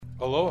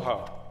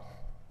Aloha.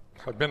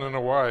 I've been in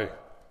Hawaii.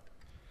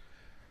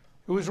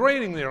 It was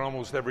raining there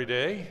almost every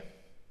day.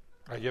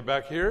 I get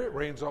back here, it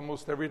rains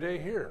almost every day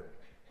here.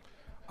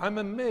 I'm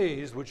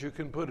amazed what you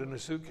can put in a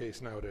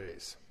suitcase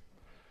nowadays.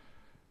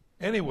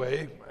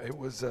 Anyway, it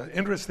was an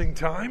interesting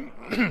time.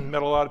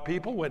 Met a lot of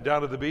people, went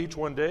down to the beach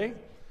one day.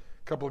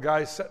 A couple of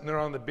guys sitting there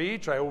on the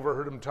beach. I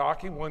overheard them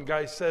talking. One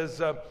guy says,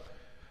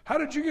 how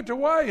did you get to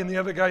Hawaii? And the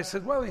other guy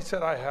said, well, he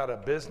said, I had a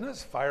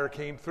business. Fire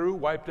came through,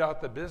 wiped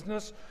out the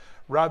business.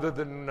 Rather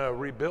than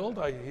rebuild,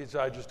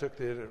 I just took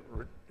the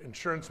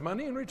insurance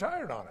money and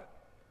retired on it.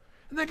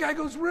 And the guy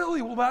goes,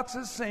 really? Well, that's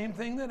the same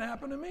thing that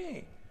happened to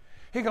me.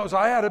 He goes,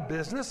 I had a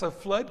business, a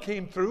flood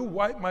came through,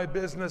 wiped my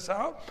business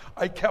out.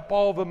 I kept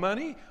all the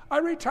money, I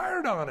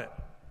retired on it.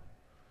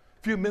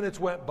 A few minutes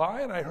went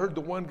by and I heard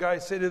the one guy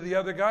say to the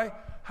other guy,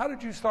 how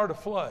did you start a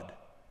flood?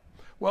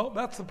 Well,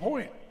 that's the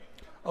point.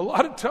 A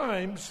lot of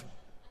times,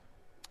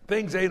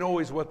 things ain't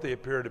always what they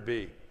appear to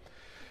be.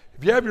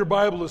 If you have your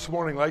Bible this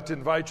morning, I'd like to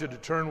invite you to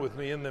turn with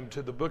me in them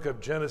to the book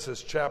of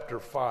Genesis chapter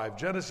 5.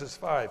 Genesis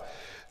 5.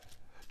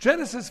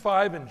 Genesis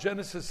 5 and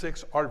Genesis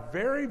 6 are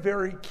very,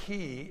 very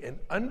key in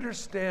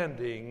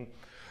understanding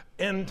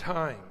end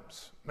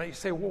times. Now you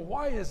say, well,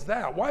 why is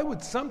that? Why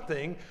would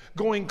something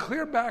going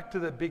clear back to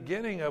the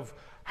beginning of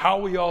how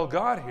we all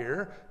got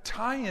here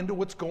tie into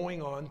what's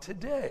going on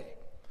today?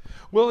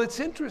 Well,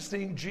 it's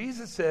interesting.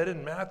 Jesus said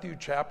in Matthew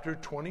chapter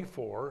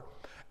 24,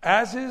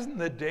 as in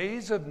the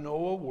days of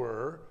Noah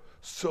were,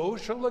 so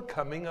shall the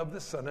coming of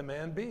the Son of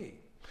Man be.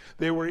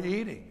 They were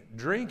eating,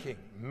 drinking,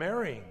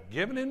 marrying,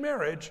 given in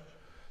marriage,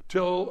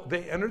 till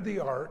they entered the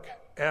ark,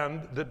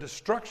 and the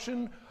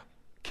destruction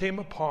came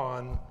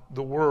upon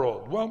the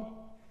world. Well,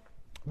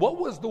 what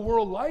was the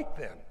world like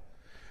then?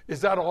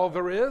 Is that all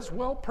there is?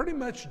 Well, pretty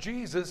much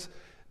Jesus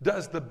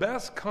does the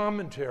best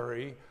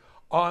commentary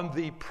on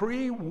the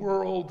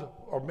pre-world,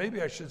 or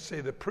maybe I should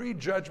say the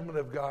pre-judgment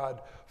of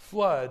God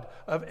flood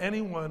of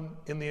anyone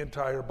in the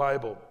entire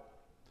Bible.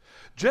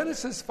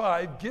 Genesis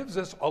 5 gives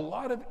us a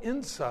lot of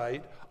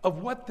insight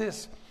of what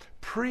this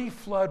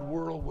pre-flood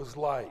world was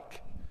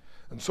like.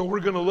 And so we're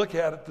going to look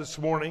at it this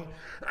morning.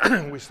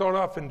 We start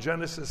off in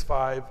Genesis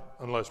 5,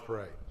 and let's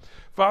pray.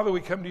 Father, we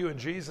come to you in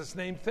Jesus'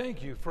 name.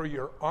 Thank you for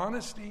your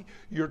honesty,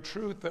 your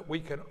truth, that we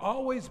can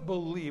always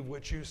believe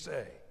what you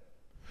say.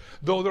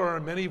 Though there are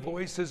many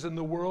voices in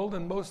the world,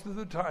 and most of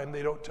the time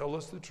they don't tell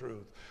us the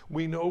truth,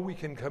 we know we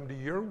can come to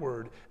your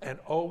word and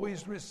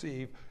always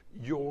receive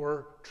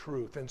your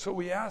truth. And so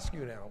we ask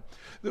you now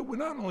that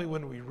not only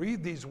when we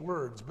read these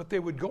words, but they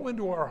would go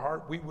into our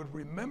heart, we would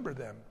remember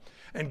them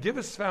and give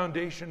us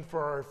foundation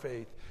for our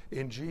faith.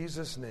 In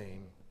Jesus'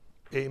 name,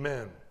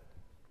 amen.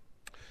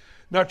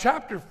 Now,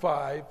 chapter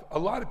 5, a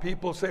lot of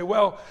people say,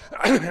 well,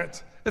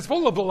 it's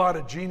full of a lot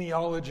of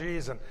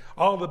genealogies and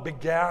all the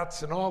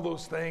begats and all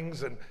those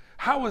things, and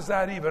how is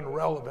that even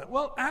relevant?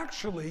 Well,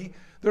 actually,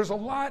 there's a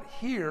lot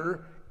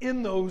here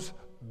in those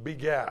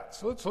begats.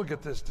 So let's look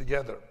at this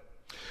together.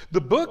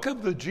 The book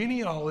of the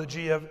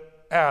genealogy of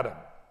Adam.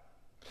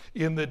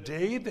 In the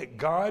day that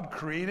God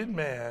created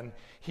man,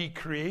 he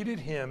created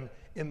him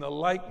in the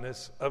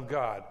likeness of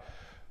God.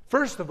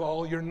 First of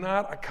all, you're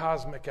not a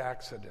cosmic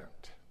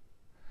accident.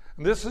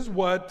 And this is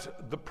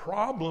what the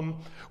problem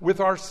with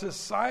our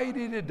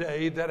society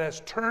today that has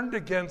turned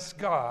against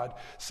God,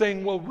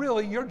 saying, well,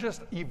 really, you're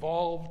just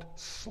evolved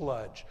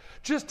sludge.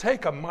 Just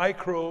take a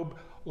microbe,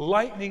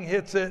 lightning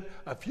hits it,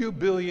 a few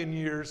billion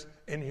years,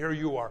 and here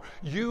you are.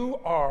 You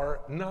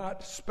are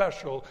not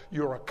special.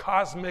 You're a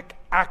cosmic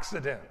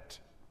accident.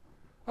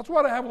 That's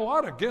what I have a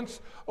lot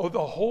against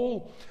the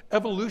whole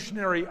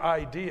evolutionary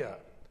idea.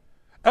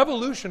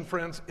 Evolution,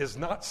 friends, is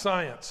not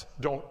science.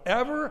 Don't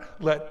ever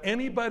let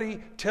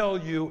anybody tell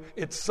you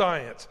it's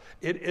science.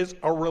 It is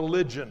a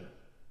religion.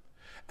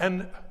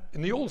 And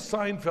in the old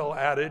Seinfeld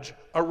adage,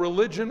 a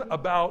religion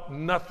about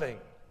nothing.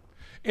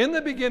 In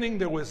the beginning,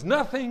 there was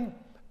nothing,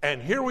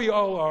 and here we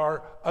all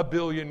are a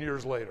billion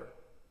years later.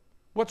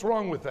 What's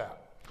wrong with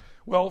that?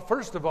 Well,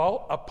 first of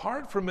all,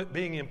 apart from it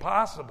being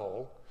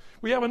impossible,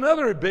 we have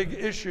another big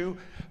issue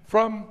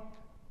from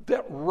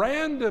that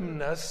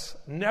randomness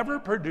never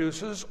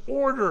produces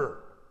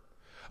order.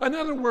 In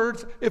other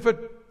words, if a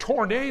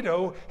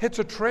tornado hits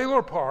a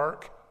trailer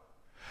park,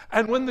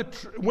 and when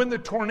the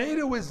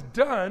tornado is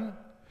done,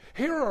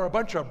 here are a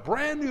bunch of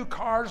brand new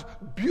cars,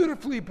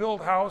 beautifully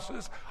built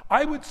houses,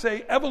 I would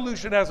say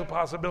evolution has a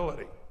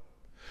possibility.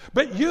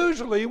 But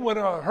usually when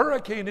a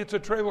hurricane hits a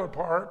trailer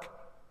park,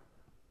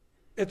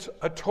 it's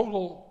a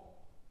totally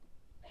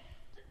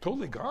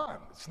gone.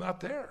 It's not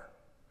there.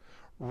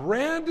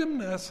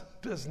 Randomness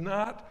does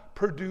not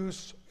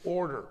produce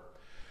order.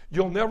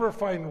 You'll never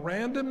find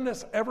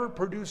randomness ever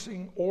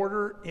producing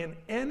order in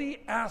any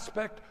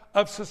aspect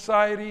of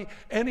society,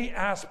 any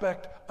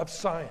aspect of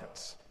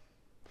science.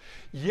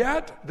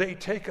 Yet they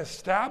take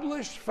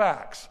established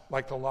facts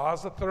like the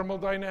laws of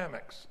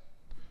thermodynamics.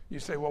 You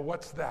say, well,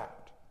 what's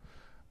that?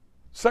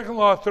 Second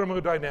law of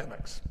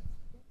thermodynamics.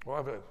 We'll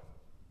have a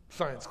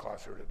science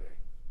class here today.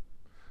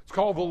 It's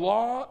called the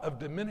law of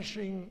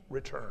diminishing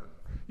return.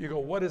 You go,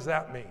 what does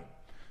that mean?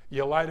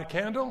 You light a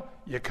candle,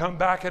 you come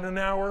back in an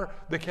hour,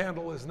 the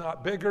candle is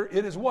not bigger,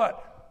 it is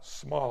what?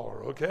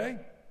 Smaller, okay?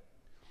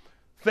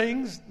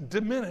 Things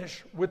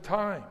diminish with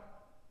time.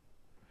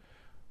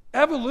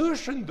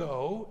 Evolution,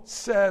 though,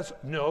 says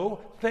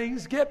no,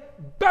 things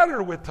get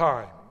better with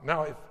time.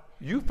 Now, if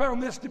you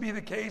found this to be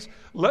the case,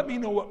 let me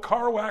know what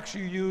car wax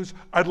you use.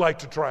 I'd like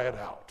to try it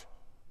out.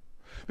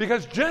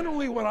 Because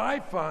generally what I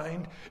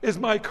find is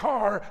my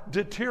car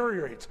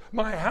deteriorates,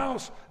 my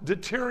house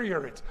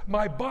deteriorates,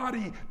 my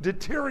body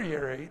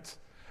deteriorates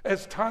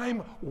as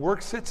time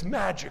works its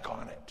magic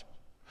on it.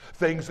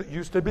 Things that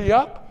used to be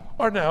up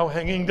are now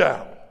hanging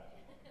down.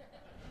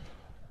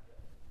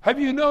 Have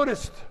you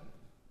noticed?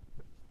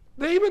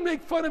 They even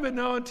make fun of it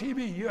now on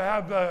TV. You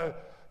have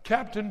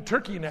Captain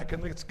Turkey Neck,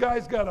 and this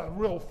guy's got a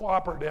real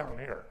flopper down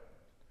here.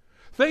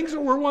 Things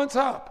that were once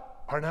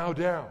up are now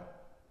down.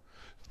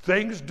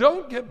 Things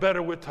don't get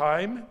better with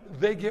time,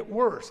 they get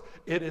worse.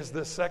 It is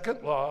the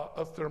second law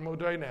of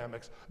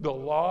thermodynamics, the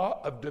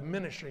law of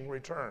diminishing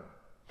return.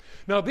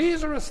 Now,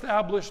 these are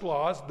established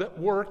laws that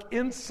work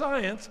in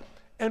science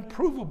and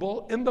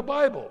provable in the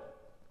Bible.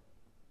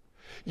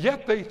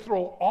 Yet they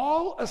throw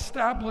all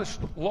established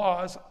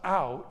laws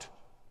out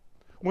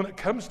when it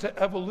comes to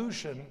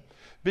evolution,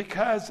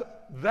 because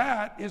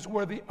that is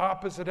where the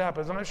opposite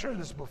happens. And I shared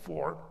this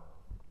before.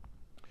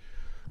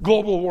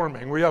 Global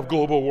warming. We have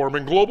global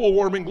warming, global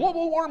warming,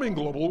 global warming,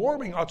 global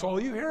warming. That's all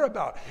you hear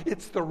about.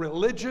 It's the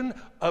religion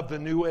of the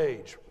new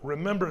age.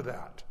 Remember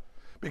that.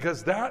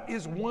 Because that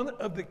is one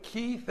of the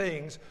key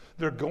things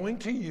they're going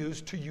to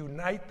use to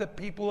unite the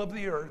people of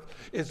the earth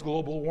is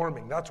global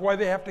warming. That's why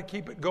they have to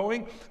keep it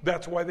going.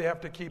 That's why they have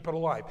to keep it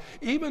alive.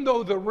 Even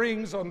though the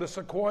rings on the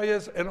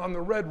sequoias and on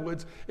the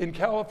redwoods in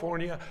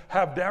California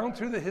have down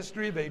through the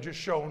history of ages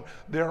shown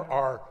there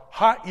are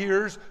hot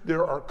years,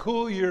 there are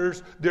cool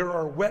years, there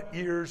are wet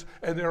years,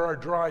 and there are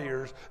dry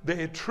years.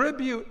 They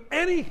attribute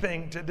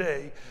anything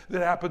today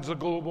that happens to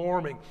global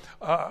warming.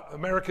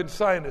 American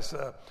scientists,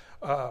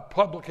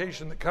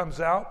 publication that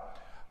comes out,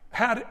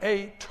 had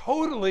a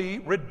totally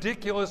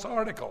ridiculous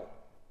article.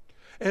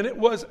 And it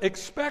was,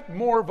 expect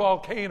more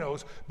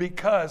volcanoes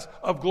because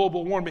of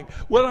global warming.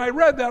 When I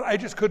read that, I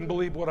just couldn't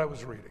believe what I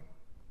was reading.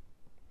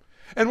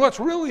 And what's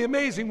really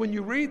amazing, when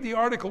you read the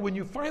article, when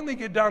you finally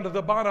get down to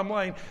the bottom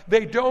line,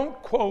 they don't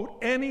quote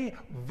any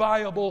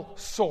viable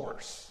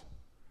source.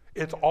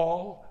 It's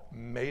all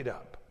made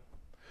up.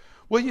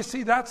 Well, you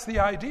see, that's the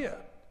idea.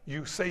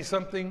 You say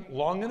something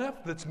long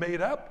enough that's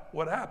made up,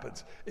 what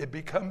happens? It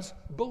becomes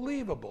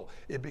believable.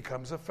 It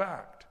becomes a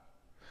fact.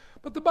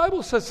 But the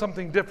Bible says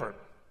something different.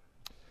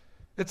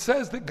 It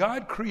says that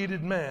God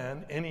created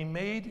man and he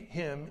made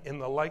him in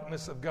the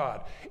likeness of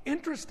God.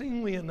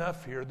 Interestingly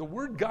enough here, the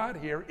word God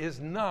here is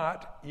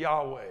not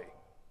Yahweh.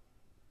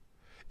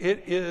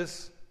 It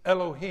is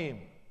Elohim.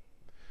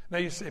 Now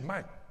you say,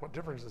 Mike, what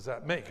difference does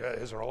that make?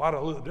 Is there a lot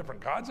of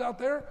different gods out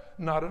there?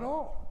 Not at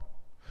all.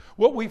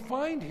 What we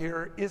find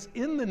here is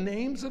in the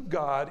names of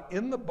God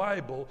in the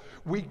Bible,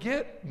 we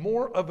get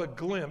more of a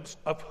glimpse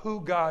of who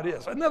God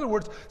is. In other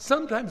words,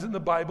 sometimes in the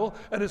Bible,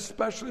 and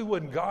especially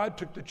when God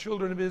took the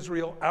children of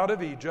Israel out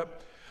of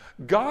Egypt,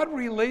 God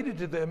related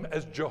to them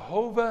as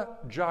Jehovah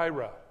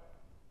Jireh,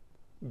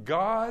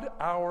 God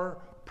our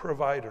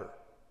provider.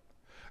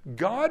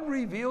 God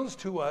reveals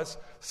to us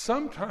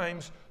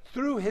sometimes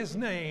through his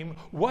name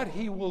what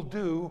he will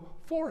do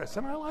for us.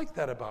 And I like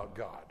that about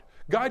God.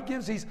 God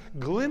gives these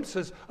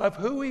glimpses of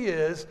who he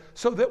is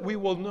so that we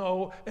will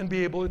know and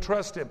be able to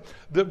trust him.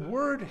 The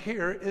word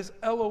here is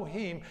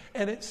Elohim,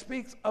 and it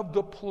speaks of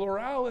the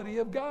plurality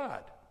of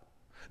God.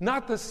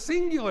 Not the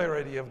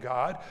singularity of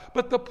God,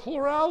 but the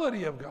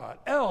plurality of God.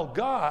 El,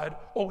 God,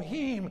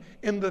 Ohim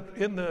in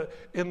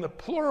the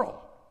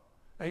plural.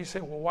 Now you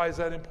say, well, why is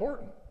that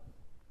important?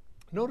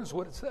 Notice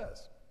what it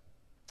says.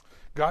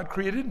 God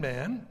created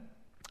man,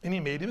 and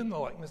he made him in the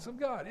likeness of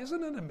God.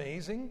 Isn't it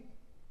amazing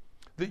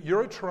that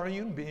you're a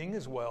triune being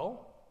as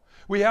well?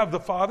 We have the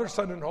Father,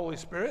 Son, and Holy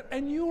Spirit,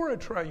 and you are a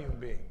triune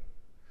being.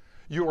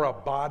 You are a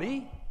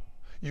body,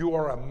 you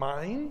are a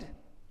mind,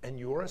 and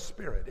you are a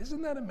spirit.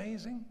 Isn't that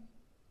amazing?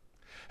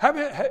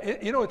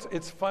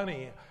 It's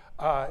funny.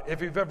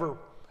 If you've ever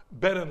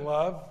been in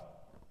love,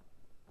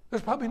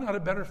 there's probably not a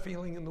better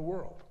feeling in the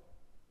world.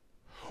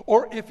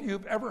 Or if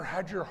you've ever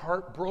had your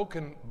heart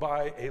broken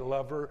by a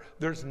lover,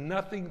 there's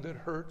nothing that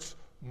hurts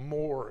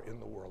more in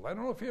the world. I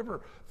don't know if you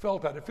ever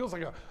felt that. It feels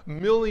like a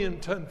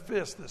 1,000,000-ton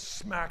fist that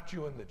smacked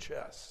you in the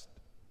chest.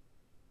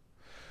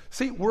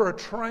 See, we're a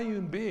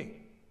triune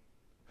being.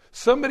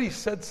 Somebody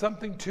said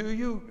something to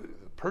you,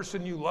 the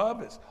person you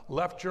love has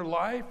left your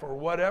life or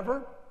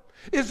whatever.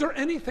 Is there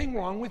anything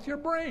wrong with your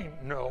brain?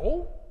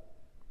 No.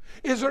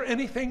 Is there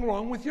anything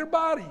wrong with your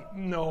body?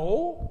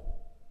 No.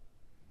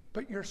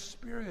 But your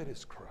spirit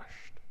is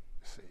crushed,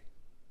 you see.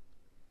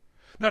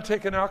 Now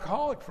take an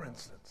alcoholic, for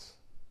instance.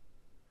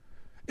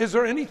 Is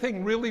there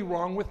anything really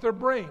wrong with their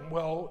brain?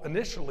 Well,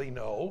 initially,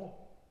 no.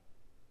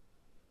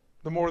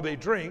 The more they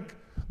drink,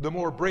 the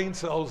more brain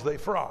cells they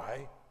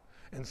fry.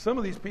 And some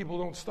of these people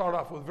don't start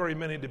off with very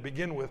many to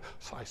begin with,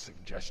 so I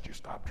suggest you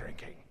stop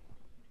drinking.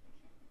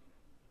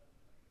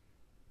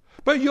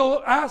 But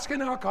you'll ask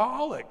an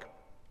alcoholic,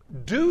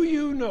 do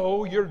you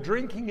know your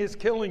drinking is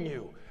killing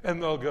you?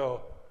 And they'll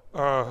go,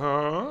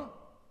 uh-huh.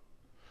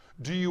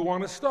 Do you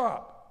want to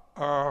stop?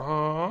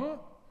 Uh-huh.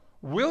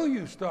 Will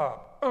you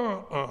stop?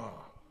 Uh-uh.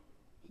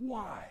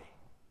 Why?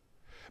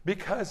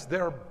 Because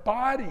their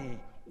body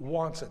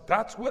wants it.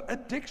 That's what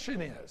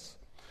addiction is.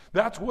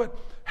 That's what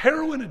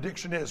heroin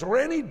addiction is, or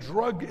any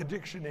drug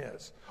addiction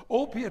is.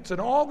 Opiates and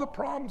all the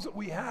problems that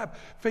we have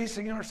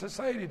facing our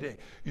society today.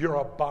 You're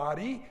a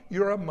body,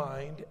 you're a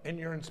mind, and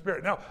you're in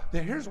spirit. Now,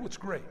 here's what's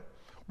great.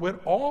 When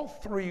all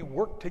three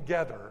work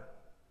together,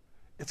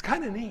 it's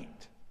kind of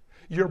neat.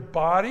 Your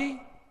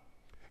body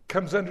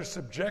comes under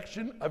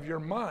subjection of your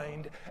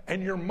mind,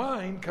 and your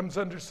mind comes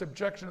under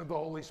subjection of the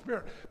Holy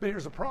Spirit. But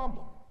here's the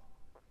problem.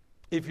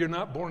 If you're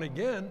not born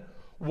again,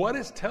 what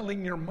is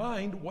telling your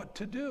mind what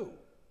to do?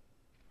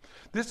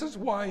 This is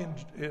why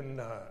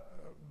in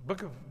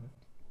book of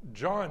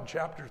John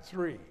chapter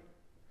 3,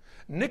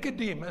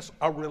 Nicodemus,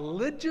 a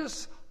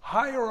religious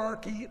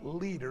hierarchy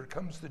leader,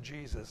 comes to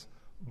Jesus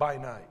by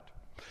night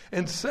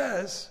and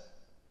says,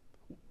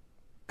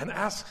 and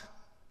asks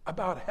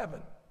about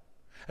heaven.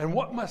 And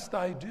what must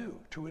I do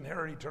to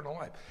inherit eternal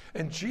life?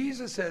 And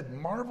Jesus said,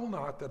 marvel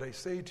not that I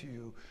say to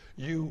you,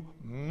 you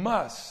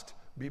must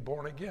be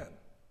born again.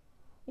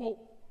 Well,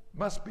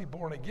 must be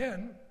born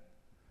again.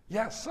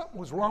 Yeah, something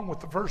was wrong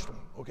with the first one,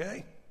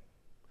 okay?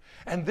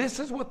 And this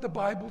is what the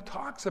Bible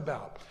talks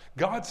about.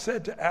 God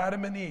said to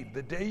Adam and Eve,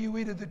 the day you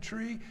eat of the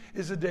tree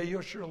is the day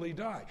you'll surely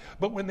die.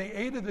 But when they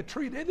ate of the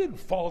tree, they didn't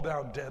fall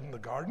down dead in the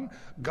garden.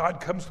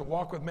 God comes to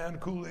walk with man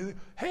coolly.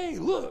 Hey,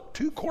 look,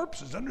 2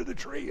 corpses under the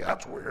tree.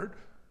 That's weird.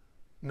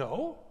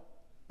 No,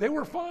 they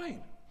were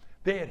fine.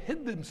 They had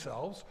hid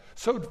themselves,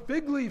 sewed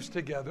fig leaves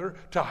together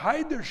to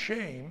hide their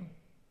shame.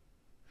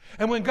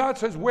 And when God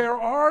says, where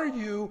are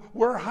you?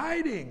 We're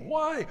hiding.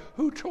 Why?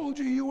 Who told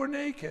you you were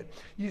naked?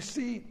 You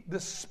see, the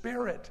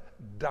Spirit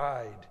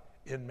died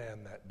in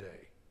man that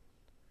day.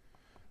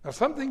 Now,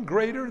 something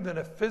greater than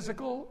a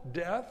physical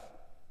death,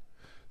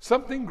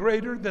 something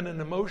greater than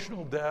an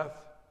emotional death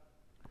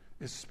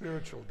is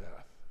spiritual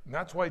death. And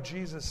that's why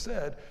Jesus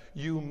said,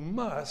 you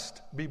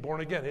must be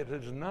born again. It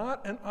is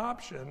not an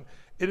option,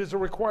 it is a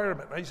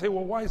requirement. Now you say,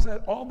 well, why is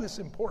that all this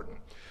important?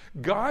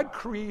 God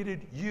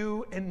created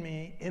you and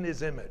me in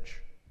his image.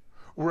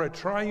 We're a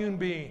triune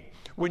being.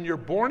 When you're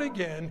born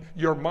again,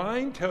 your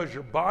mind tells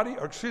your body,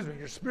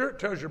 your spirit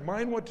tells your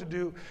mind what to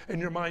do, and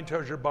your mind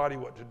tells your body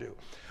what to do.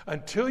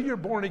 Until you're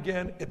born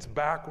again, it's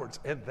backwards.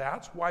 And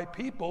that's why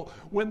people,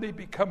 when they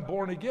become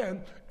born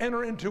again,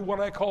 enter into what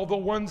I call the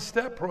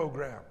one-step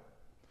program.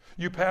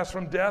 You pass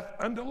from death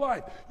unto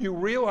life. You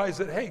realize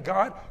that, hey,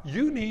 God,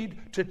 you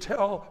need to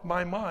tell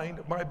my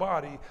mind, my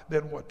body,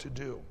 then what to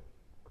do.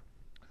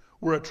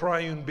 We're a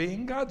triune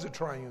being. God's a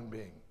triune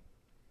being.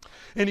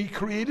 And he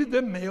created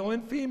them male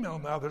and female.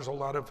 Now, there's a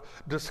lot of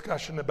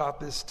discussion about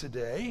this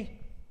today.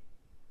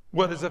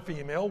 What is a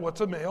female?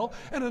 What's a male?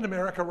 And in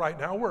America right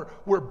now,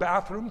 we're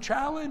bathroom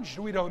challenged.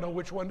 We don't know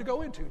which one to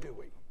go into, do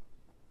we?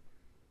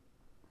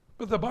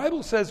 But the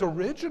Bible says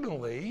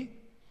originally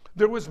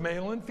there was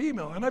male and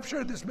female. And I've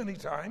shared this many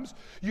times.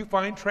 You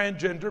find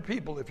transgender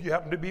people. If you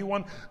happen to be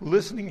one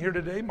listening here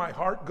today, my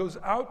heart goes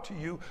out to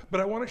you. But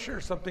I want to share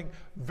something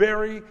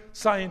very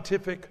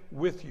scientific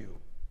with you.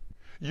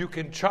 You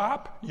can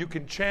chop, you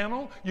can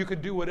channel, you can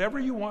do whatever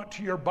you want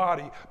to your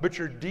body, but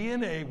your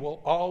DNA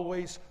will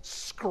always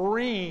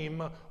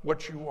scream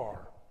what you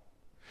are.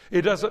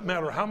 It doesn't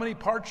matter how many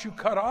parts you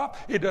cut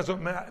off. It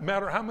doesn't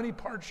matter how many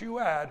parts you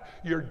add.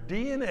 Your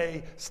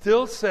DNA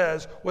still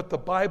says what the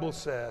Bible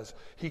says.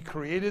 He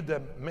created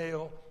them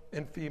male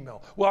and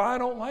female. Well, I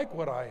don't like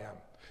what I am.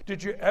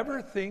 Did you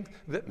ever think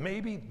that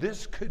maybe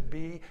this could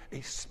be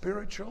a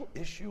spiritual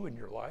issue in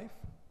your life?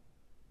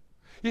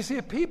 You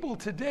see, people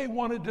today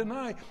want to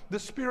deny the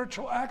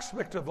spiritual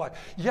aspect of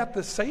life. Yet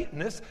the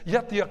Satanists,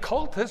 yet the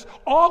occultists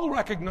all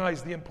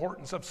recognize the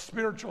importance of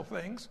spiritual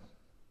things.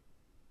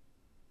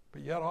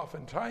 But yet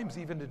oftentimes,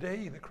 even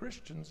today, the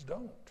Christians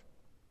don't.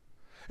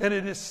 And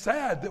it is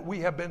sad that we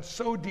have been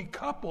so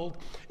decoupled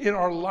in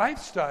our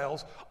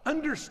lifestyles,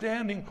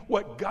 understanding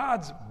what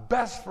God's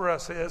best for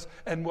us is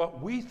and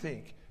what we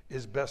think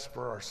is best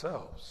for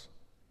ourselves.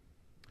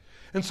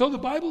 And so the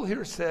Bible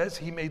here says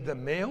he made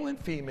them male and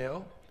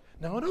female.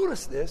 Now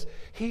notice this,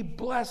 he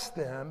blessed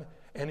them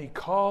and he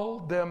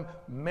called them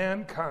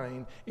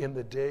mankind in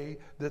the day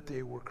that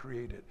they were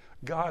created.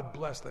 God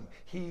blessed them.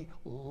 He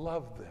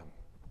loved them.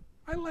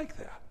 I like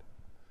that.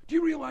 Do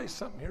you realize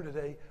something here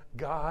today?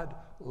 God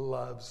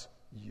loves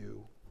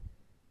you.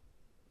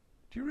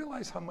 Do you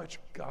realize how much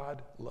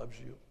God loves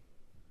you?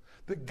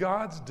 That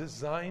God's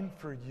design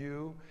for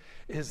you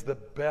is the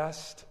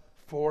best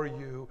for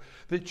you,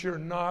 that you're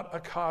not a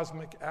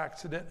cosmic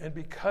accident, and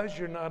because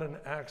you're not an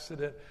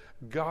accident,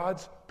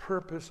 God's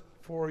purpose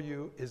for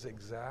you is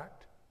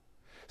exact.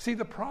 See,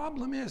 the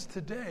problem is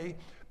today,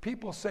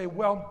 people say,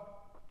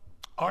 well,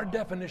 our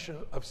definition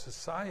of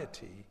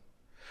society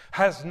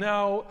has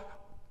now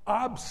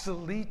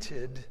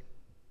obsoleted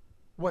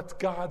what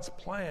God's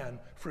plan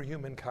for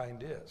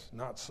humankind is.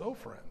 Not so,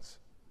 friends.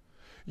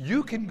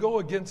 You can go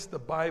against the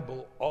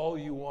Bible all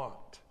you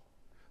want.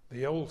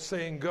 The old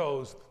saying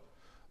goes,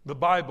 the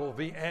Bible,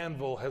 the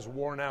anvil, has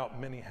worn out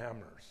many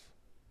hammers.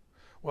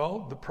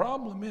 Well, the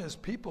problem is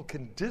people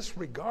can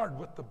disregard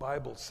what the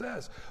Bible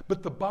says,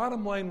 but the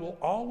bottom line will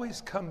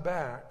always come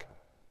back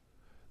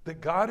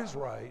that God is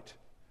right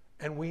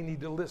and we need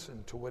to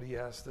listen to what he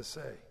has to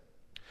say.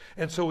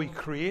 And so he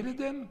created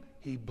them,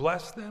 he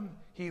blessed them,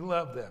 he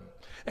loved them.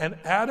 And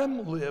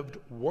Adam lived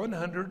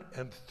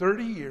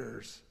 130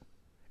 years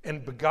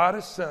and begot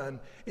a son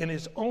in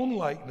his own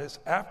likeness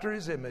after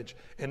his image,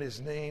 and his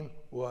name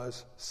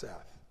was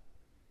Seth.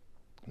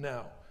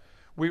 Now,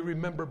 we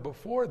remember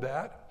before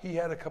that, he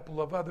had a couple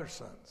of other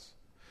sons.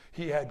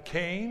 He had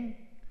Cain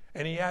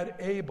and he had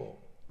Abel.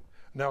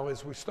 Now,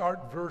 as we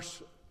start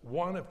verse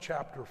 1 of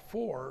chapter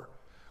 4,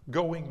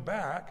 going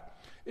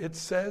back, it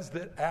says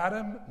that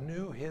Adam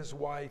knew his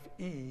wife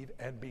Eve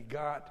and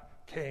begot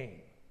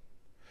Cain.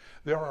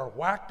 There are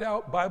whacked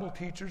out Bible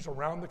teachers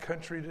around the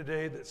country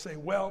today that say,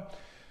 well,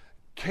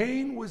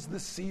 Cain was the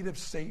seed of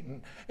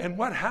Satan, and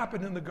what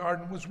happened in the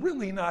garden was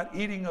really not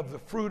eating of the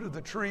fruit of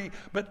the tree,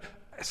 but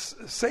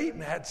Satan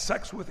had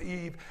sex with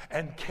Eve,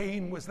 and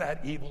Cain was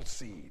that evil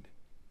seed.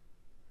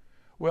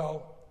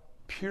 Well,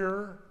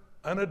 pure,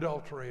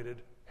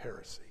 unadulterated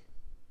heresy.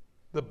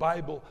 The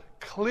Bible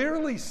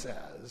clearly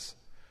says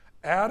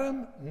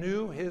Adam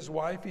knew his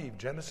wife Eve.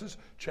 Genesis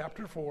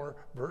chapter 4,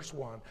 verse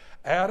 1.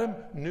 Adam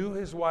knew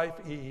his wife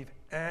Eve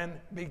and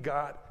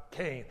begot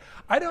Cain.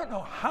 I don't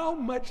know how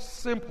much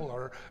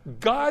simpler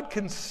God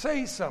can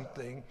say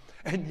something,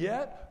 and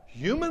yet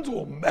humans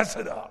will mess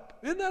it up.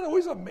 Isn't that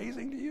always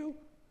amazing to you?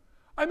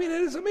 I mean,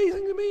 it is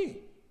amazing to me.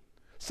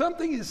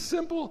 Something as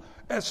simple,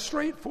 as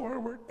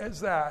straightforward as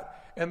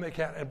that, and they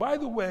can't. And by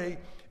the way,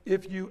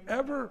 if you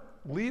ever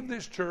leave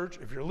this church,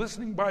 if you're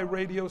listening by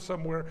radio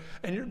somewhere,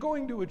 and you're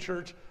going to a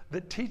church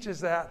that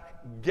teaches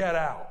that, get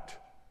out.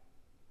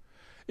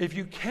 If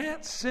you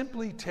can't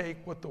simply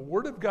take what the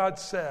Word of God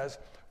says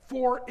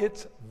for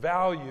its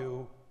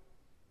value,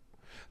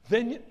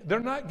 then they're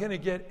not going to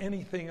get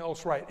anything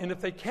else right. And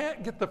if they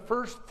can't get the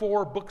first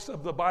 4 books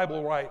of the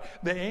Bible right,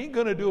 they ain't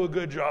going to do a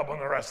good job on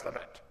the rest of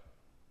it.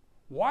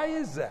 Why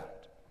is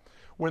that?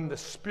 When the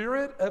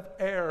spirit of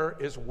error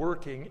is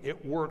working,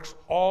 it works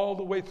all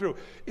the way through.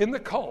 In the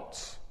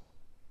cults,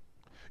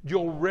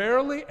 you'll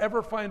rarely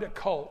ever find a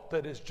cult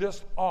that is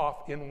just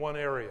off in one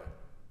area.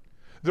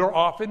 They're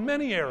off in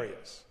many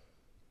areas.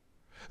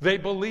 They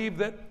believe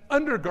that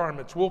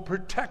undergarments will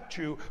protect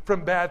you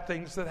from bad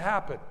things that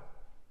happen.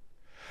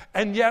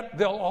 And yet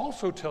they'll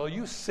also tell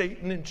you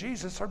Satan and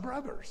Jesus are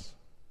brothers.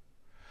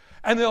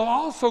 And they'll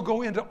also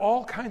go into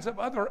all kinds of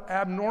other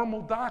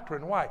abnormal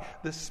doctrine. Why?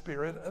 The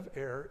spirit of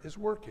error is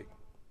working.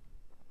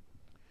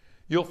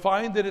 You'll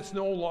find that it's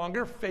no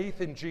longer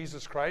faith in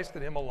Jesus Christ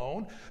and him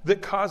alone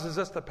that causes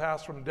us to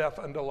pass from death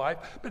unto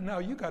life, but now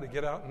you got to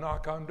get out and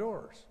knock on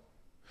doors.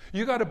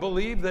 You got to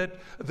believe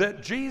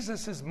that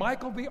Jesus is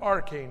Michael the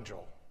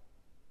archangel,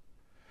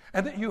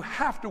 and that you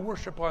have to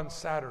worship on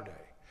Saturday.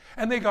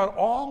 And they got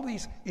all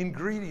these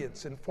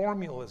ingredients and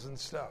formulas and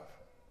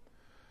stuff.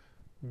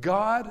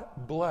 God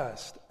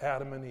blessed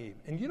Adam and Eve.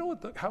 And you know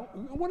what?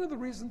 One of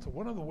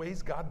the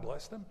ways God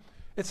blessed them,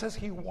 it says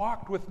he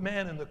walked with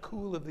man in the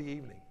cool of the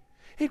evening.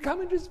 He'd come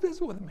and just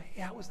visit with them.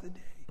 Hey, how was the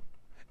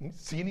day?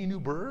 See any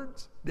new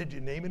birds? Did you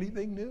name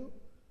anything new?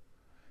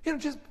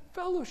 Just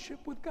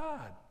fellowship with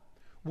God.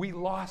 We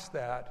lost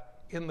that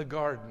in the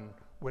garden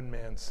when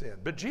man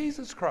sinned. But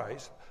Jesus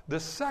Christ, the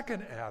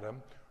second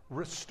Adam,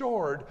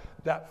 restored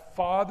that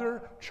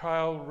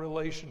father-child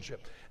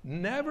relationship.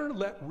 Never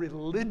let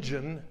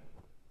religion,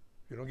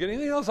 you don't get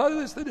anything else out of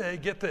this today,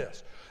 get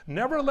this.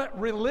 Never let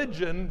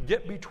religion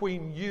get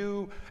between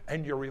you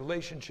and your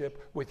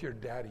relationship with your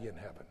daddy in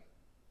heaven.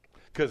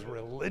 Because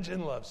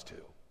religion loves to.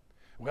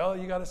 Well,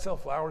 you got to sell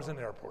flowers in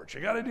airports.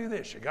 You got to do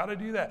this. You got to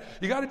do that.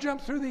 You got to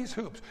jump through these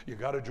hoops. You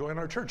got to join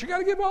our church. You got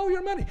to give all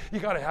your money. You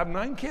got to have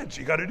 9 kids.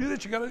 You got to do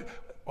this. You got to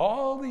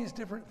all these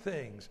different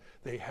things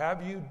they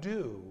have you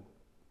do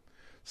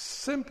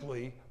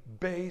simply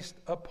based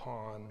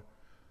upon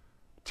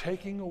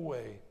taking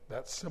away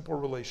that simple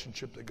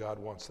relationship that God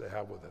wants to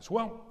have with us.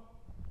 Well,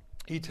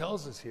 he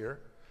tells us here,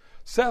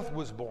 Seth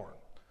was born.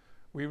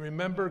 We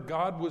remember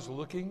God was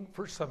looking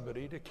for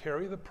somebody to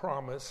carry the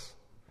promise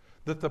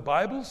that the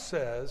Bible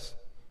says,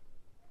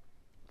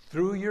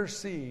 through your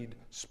seed,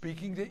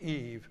 speaking to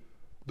Eve,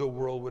 the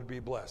world would be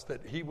blessed,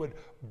 that he would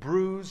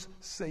bruise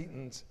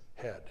Satan's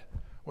head.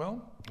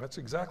 Well, that's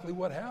exactly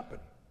what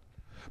happened.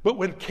 But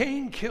when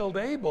Cain killed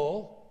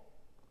Abel,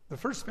 the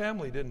first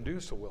family didn't do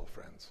so well,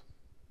 friends.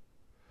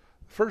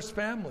 The first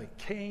family,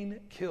 Cain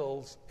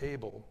kills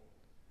Abel.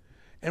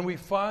 And we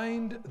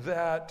find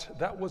that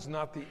that was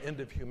not the end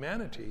of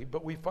humanity,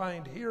 but we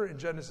find here in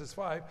Genesis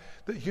 5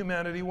 that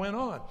humanity went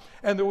on.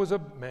 And there was a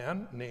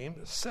man named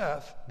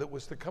Seth that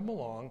was to come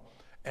along,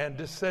 and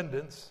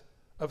descendants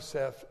of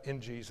Seth in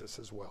Jesus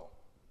as well.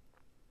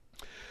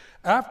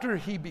 After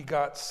he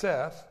begot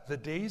Seth, the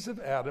days of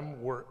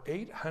Adam were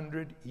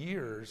 800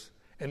 years,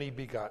 and he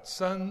begot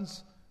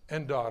sons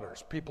and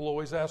daughters. People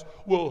always ask,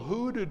 well,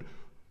 who did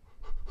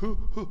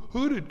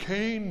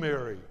Cain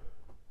marry?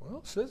 Well,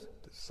 it says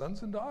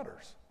sons and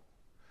daughters.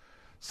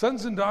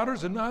 Sons and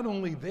daughters, and not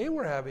only they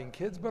were having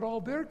kids, but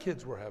all their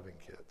kids were having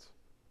kids.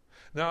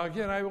 Now,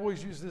 again, I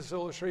always use this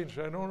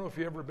illustration. I don't know if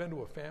you've ever been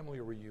to a family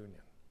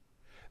reunion.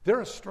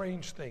 They're a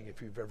strange thing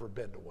if you've ever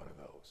been to one of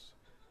those.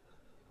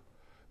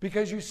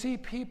 Because you see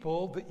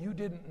people that you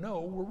didn't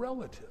know were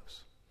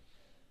relatives.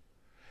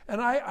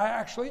 And I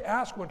actually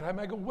asked one time,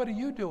 I go, what are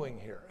you doing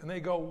here? And they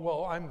go,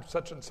 well, I'm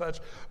such and such,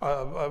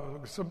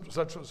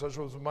 such and such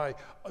was my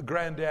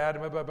granddad,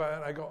 and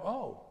I go,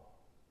 oh,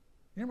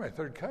 you're my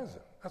third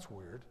cousin. That's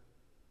weird.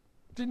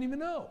 Didn't even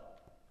know.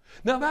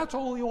 Now, that's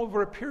only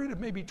over a period of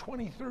maybe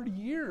 20, 30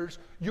 years.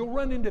 You'll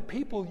run into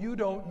people you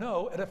don't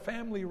know at a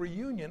family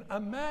reunion.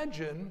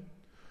 Imagine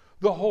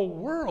the whole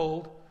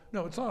world.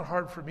 No, it's not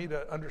hard for me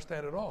to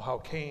understand at all how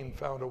Cain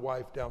found a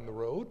wife down the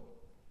road.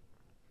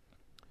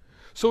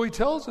 So he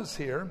tells us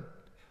here,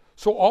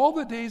 so all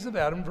the days of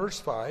Adam, verse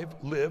 5,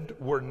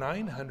 were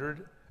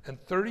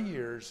 930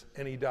 years,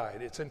 and he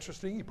died. It's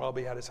interesting. He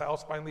probably had his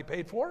house finally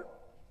paid for.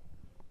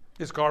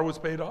 His car was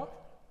paid off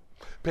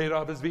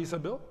his Visa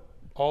bill.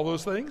 All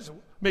those things.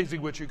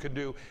 Amazing what you can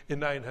do in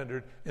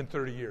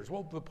 930 years.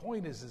 Well, the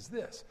point is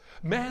this.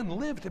 Man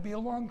lived to be a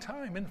long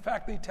time. In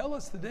fact, they tell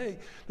us today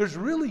there's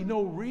really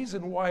no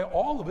reason why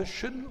all of us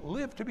shouldn't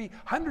live to be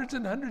hundreds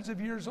and hundreds of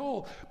years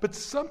old. But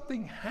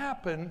something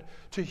happened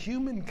to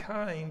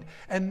humankind,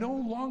 and no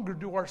longer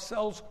do our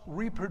cells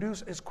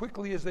reproduce as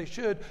quickly as they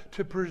should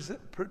to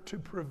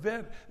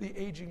prevent the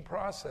aging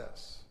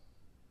process.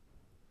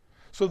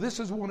 So this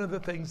is one of the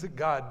things that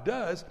God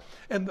does.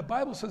 And the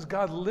Bible says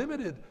God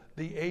limited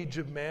the age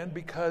of man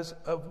because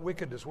of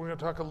wickedness. We're going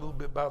to talk a little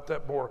bit about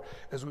that more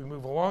as we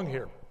move along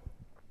here.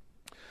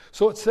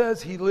 So it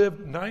says he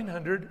lived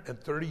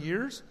 930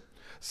 years.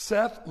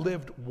 Seth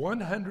lived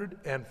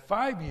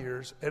 105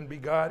 years and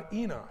begot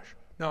Enosh.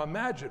 Now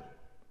imagine,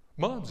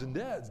 moms and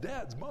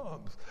dads,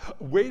 moms,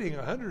 waiting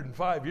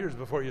 105 years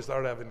before you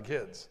start having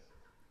kids.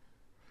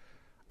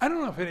 I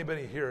don't know if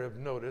anybody here have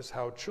noticed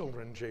how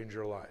children change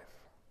your life.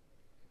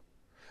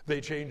 They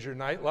change your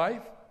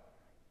nightlife.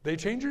 They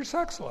change your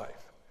sex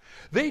life.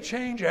 They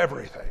change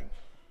everything.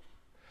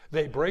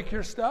 They break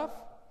your stuff.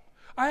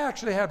 I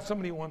actually had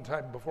somebody one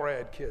time before I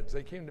had kids.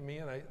 They came to me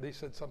and they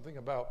said something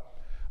about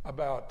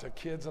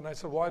kids. And I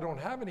said, well, I don't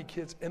have any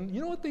kids. And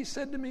you know what they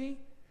said to me?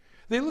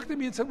 They looked at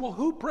me and said, well,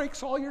 who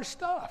breaks all your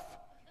stuff?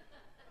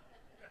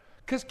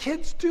 Because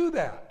kids do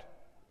that.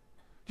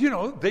 You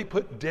know, they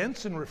put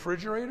dents in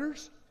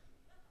refrigerators.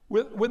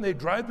 When they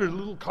drive their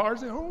little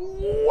cars, they go,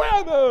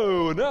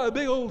 whammo, now a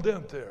big old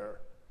dent there.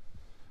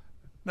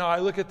 Now, I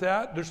look at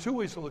that. There's two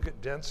ways to look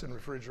at dents in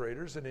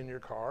refrigerators and in your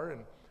car.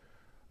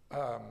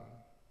 And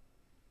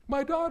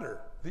my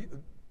daughter,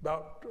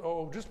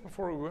 just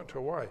before we went to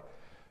Hawaii,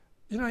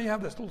 you know, you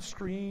have this little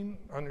screen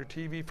on your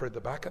TV for the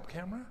backup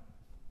camera?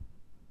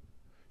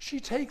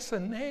 She takes a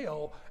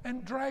nail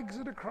and drags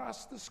it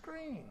across the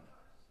screen.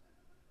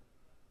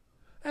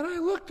 And I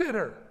looked at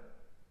her.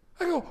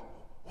 I go,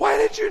 why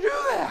did you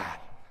do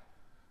that?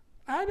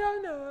 I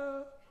don't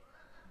know.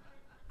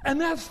 And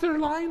that's their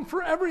line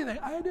for everything.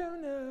 I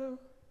don't know.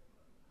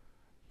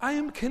 I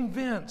am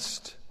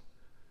convinced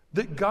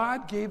that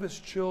God gave us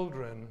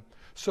children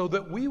so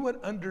that we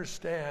would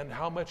understand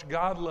how much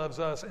God loves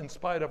us in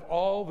spite of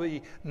all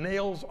the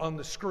nails on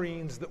the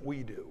screens that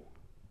we do.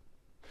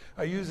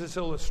 I use this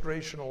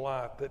illustration a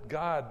lot, that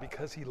God,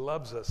 because he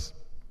loves us,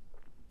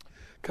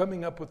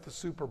 coming up with the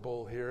Super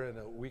Bowl here in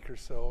a week or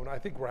so, and I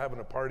think we're having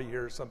a party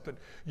here or something.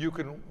 You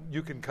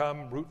can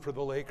come root for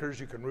the Lakers.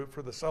 You can root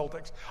for the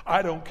Celtics.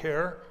 I don't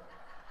care.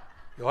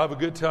 You'll have a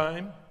good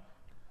time.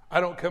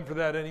 I don't come for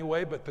that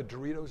anyway, but the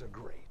Doritos are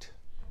great.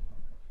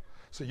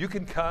 So you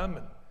can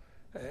come,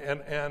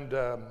 and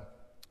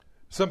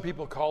some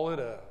people call it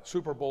a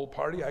Super Bowl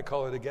party. I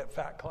call it a get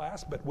fat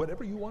class, but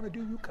whatever you want to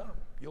do, you come.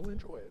 You'll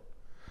enjoy it.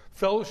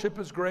 Fellowship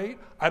is great.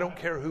 I don't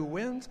care who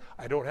wins.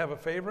 I don't have a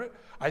favorite.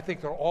 I think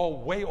they're all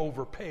way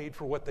overpaid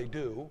for what they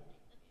do.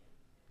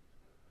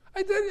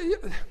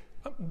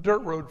 Dirt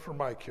road for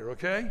Mike here,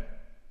 okay?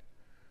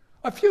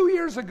 A few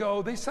years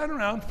ago, they sat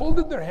around,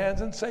 folded their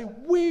hands, and say,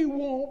 we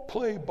won't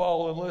play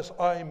ball unless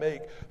I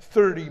make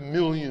 $30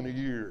 million a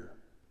year.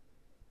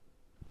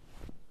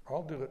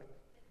 I'll do it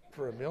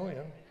for $1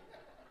 million.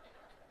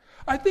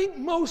 I think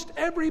most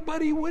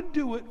everybody would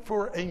do it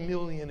for $1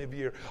 million a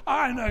year.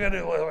 I'm not going to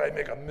do it. I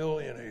make $1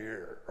 million a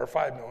year, or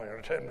 $5 million,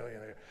 or $10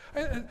 million a year.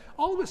 And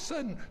all of a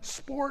sudden,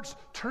 sports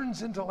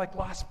turns into like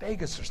Las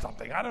Vegas or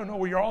something. I don't know,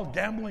 where you're all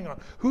gambling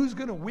on who's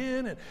going to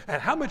win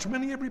and how much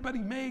money everybody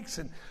makes.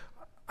 And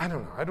I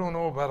don't know. I don't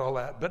know about all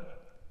that.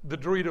 But the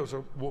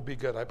Doritos will be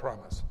good, I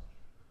promise.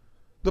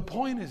 The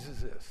point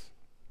is this.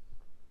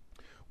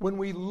 When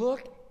we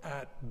look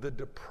at the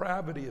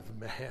depravity of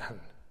man,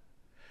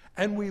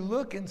 and we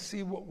look and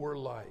see what we're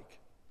like,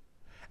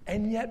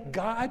 and yet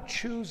God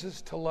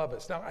chooses to love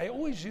us. Now, I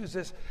always use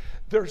this.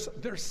 There's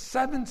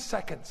 7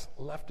 seconds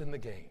left in the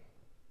game.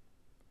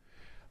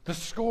 The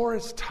score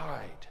is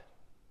tied.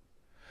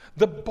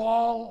 The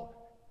ball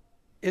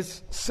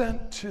is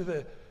sent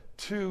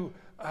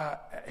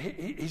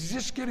he's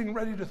just getting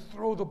ready to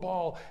throw the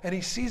ball, and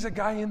he sees a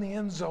guy in the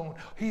end zone.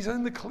 He's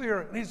in the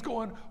clear, and he's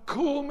going,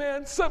 cool,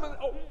 man,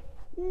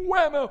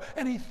 whammo,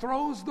 and he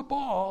throws the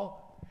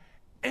ball,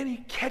 and he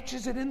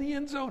catches it in the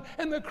end zone,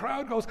 and the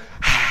crowd goes,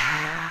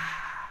 ah.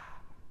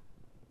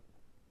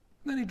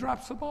 Then he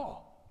drops the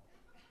ball.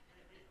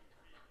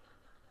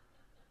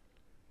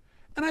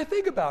 And I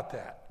think about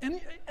that.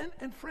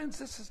 And friends,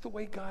 this is the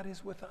way God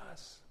is with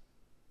us.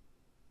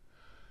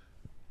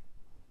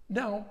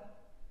 Now,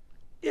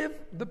 if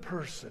the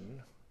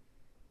person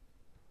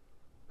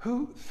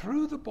who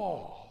threw the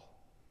ball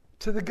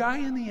to the guy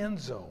in the end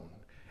zone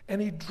and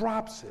he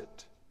drops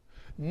it,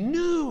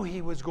 knew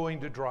he was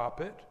going to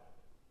drop it,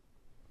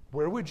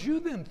 where would you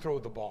then throw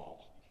the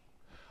ball?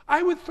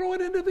 I would throw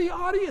it into the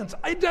audience.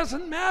 It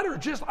doesn't matter.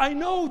 Just I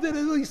know that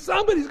at least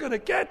somebody's going to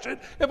catch it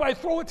if I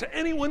throw it to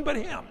anyone but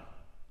him.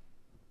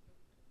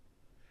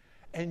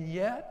 And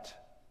yet,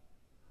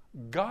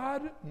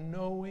 God,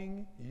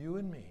 knowing you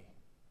and me,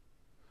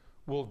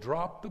 will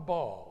drop the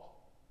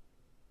ball.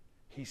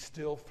 He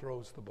still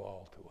throws the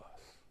ball to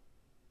us.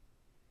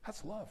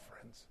 That's love,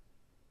 friends.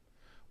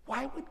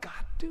 Why would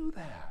God do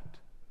that?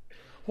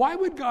 Why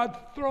would God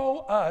throw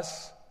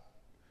us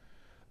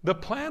the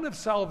plan of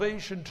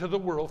salvation to the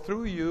world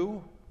through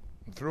you,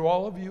 and through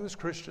all of you as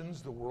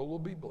Christians? The world will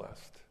be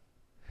blessed.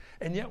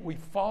 And yet we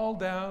fall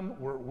down,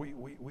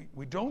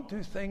 we don't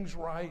do things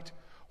right.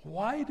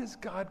 Why does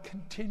God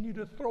continue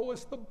to throw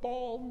us the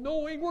ball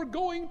knowing we're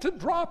going to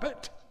drop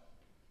it?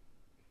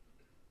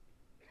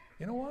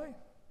 You know why?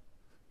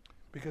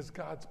 Because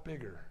God's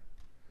bigger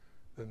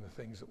than the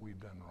things that we've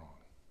done wrong.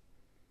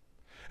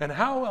 And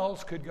how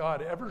else could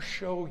God ever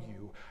show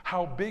you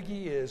how big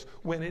he is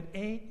when it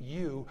ain't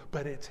you,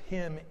 but it's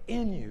him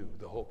in you,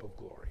 the hope of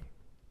glory?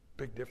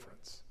 Big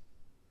difference.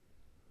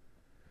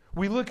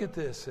 We look at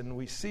this and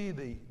we see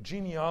the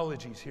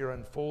genealogies here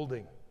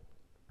unfolding.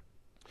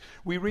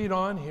 We read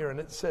on here and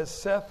it says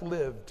Seth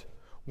lived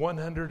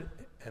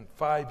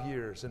 105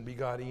 years and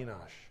begot Enosh.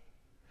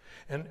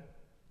 And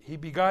he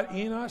begot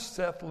Enosh.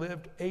 Seth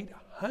lived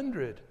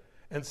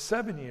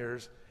 807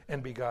 years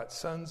and begot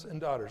sons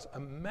and daughters.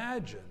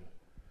 Imagine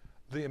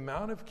the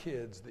amount of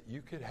kids that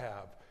you could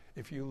have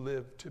if you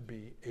lived to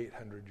be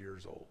 800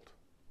 years old.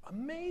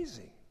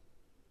 Amazing.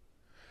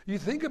 You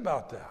think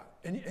about that,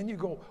 and you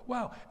go,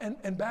 wow,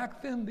 and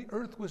back then the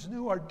earth was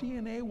new, our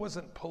DNA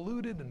wasn't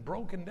polluted and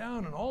broken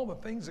down and all the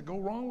things that go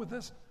wrong with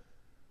this.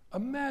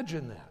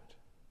 Imagine that.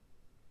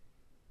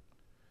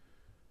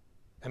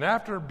 And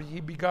after he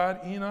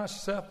begot Enosh,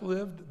 Seth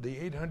lived the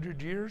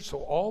 800 years,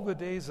 so all the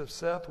days of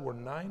Seth were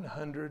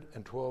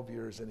 912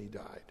 years, and he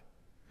died.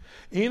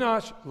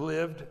 Enosh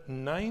lived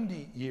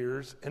 90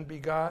 years and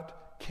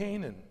begot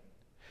Canaan.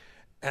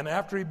 And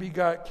after he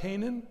begot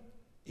Canaan,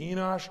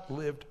 Enosh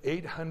lived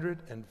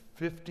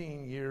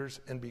 815 years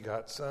and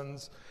begot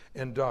sons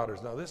and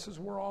daughters. Now, this is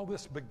where all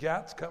this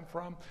begats come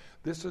from.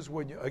 This is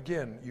when,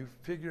 you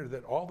figure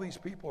that all these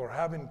people are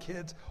having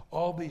kids,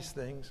 all these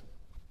things.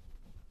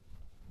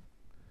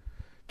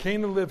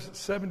 Canaan lived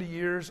 70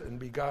 years and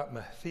begot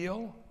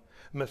Methiel.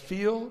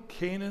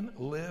 Canaan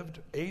lived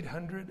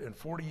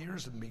 840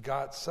 years and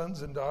begot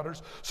sons and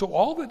daughters. So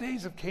all the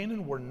days of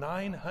Canaan were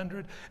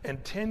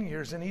 910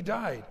 years, and he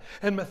died.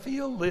 And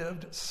Methiel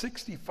lived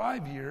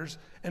 65 years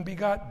and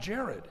begot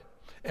Jared.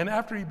 And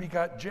after he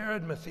begot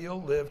Jared,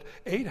 Methiel lived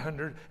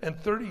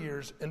 830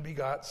 years and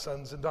begot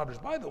sons and daughters.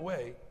 By the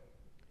way,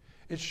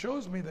 it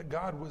shows me that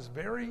God was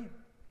very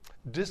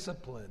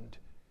disciplined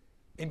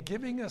in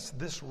giving us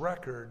this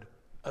record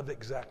of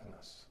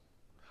exactness.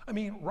 I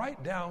mean,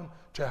 right down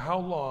to how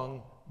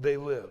long they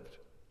lived.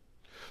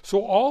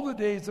 So all the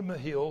days of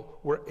Methiel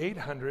were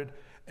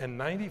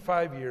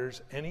 895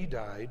 years, and he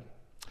died.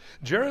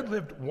 Jared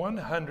lived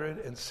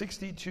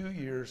 162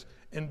 years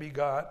and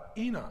begot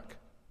Enoch.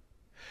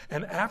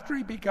 And after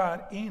he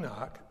begot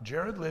Enoch,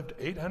 Jared lived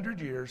 800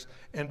 years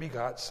and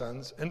begot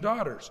sons and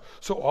daughters.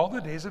 So all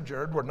the days of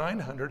Jared were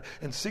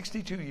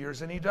 962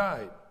 years, and he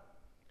died.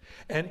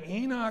 And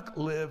Enoch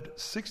lived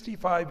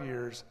 65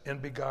 years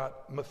and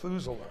begot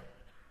Methuselah.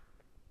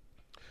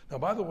 Now,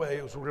 by the way,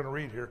 as we're going to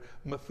read here,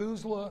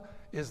 Methuselah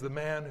is the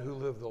man who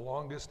lived the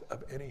longest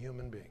of any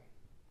human being.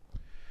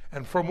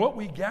 And from what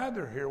we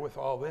gather here with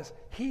all this,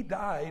 he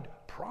died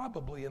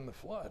probably in the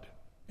flood,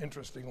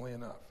 interestingly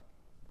enough.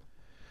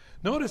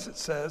 Notice it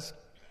says,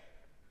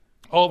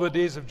 all the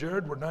days of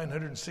Jared were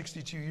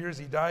 962 years,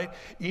 he died.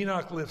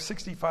 Enoch lived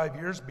 65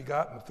 years,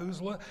 begot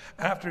Methuselah.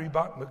 After he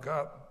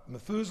begot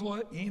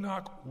Methuselah,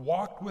 Enoch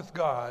walked with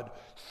God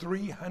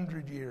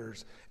 300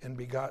 years and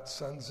begot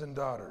sons and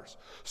daughters.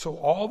 So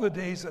all the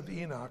days of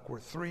Enoch were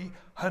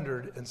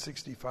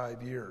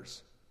 365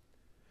 years.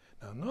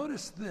 Now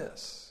notice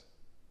this.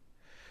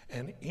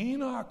 And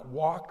Enoch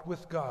walked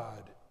with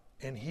God,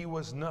 and he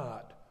was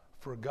not,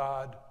 for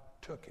God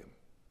took him.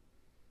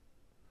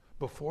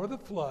 Before the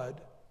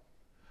flood,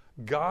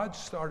 God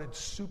started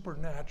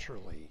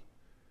supernaturally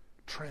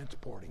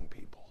transporting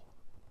people.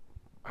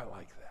 I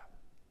like that.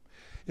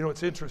 You know,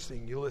 it's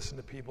interesting. You listen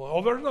to people,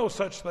 oh, there's no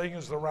such thing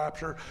as the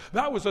rapture.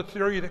 That was a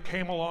theory that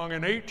came along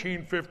in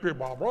 1850,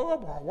 blah, blah,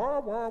 blah,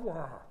 blah, blah,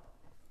 blah.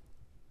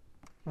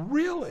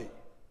 Really?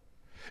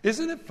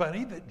 Isn't it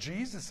funny that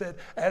Jesus said,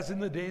 as in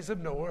the days of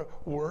Noah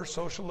were,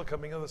 so shall the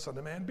coming of the Son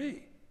of Man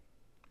be?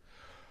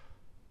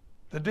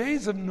 The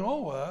days of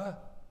Noah,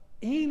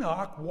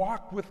 Enoch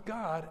walked with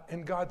God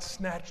and God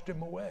snatched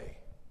him away.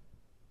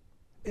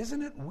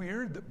 Isn't it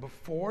weird that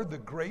before the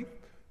great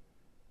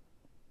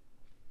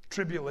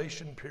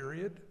tribulation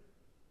period,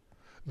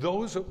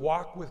 those that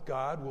walk with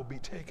God will be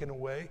taken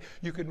away?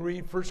 You can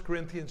read 1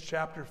 Corinthians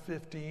chapter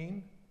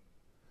 15.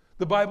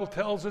 The Bible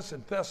tells us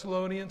in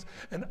Thessalonians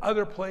and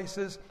other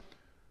places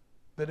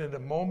that in a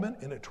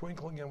moment, in a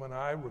twinkling of an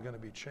eye, we're going to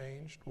be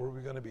changed. We're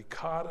going to be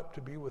caught up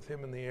to be with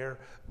him in the air.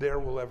 There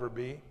will ever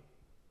be.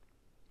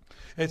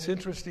 It's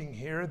interesting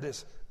here,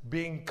 this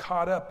being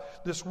caught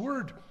up. This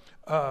word,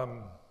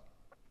 and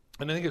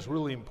I think it's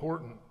really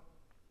important.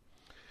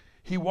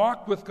 He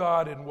walked with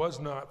God and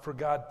was not, for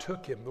God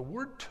took him. The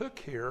word took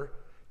here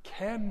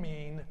can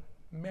mean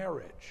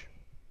marriage.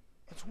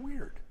 That's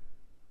weird.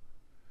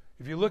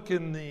 If you look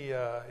in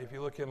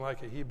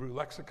like a Hebrew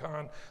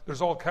lexicon,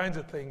 there's all kinds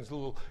of things,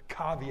 little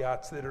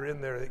caveats that are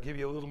in there that give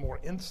you a little more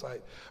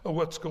insight of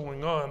what's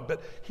going on.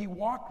 But he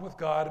walked with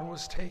God and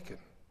was taken.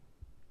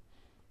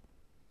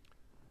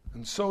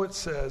 And so it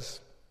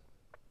says,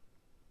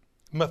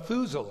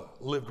 Methuselah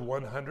lived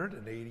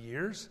 180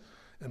 years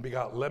and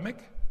begot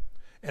Lamech.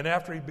 And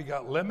after he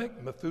begot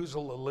Lamech,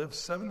 Methuselah lived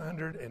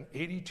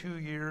 782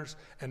 years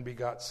and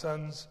begot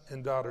sons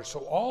and daughters. So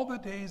all the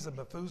days of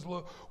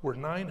Methuselah were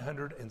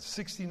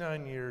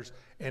 969 years,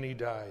 and he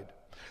died.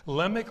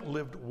 Lamech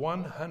lived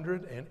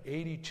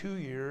 182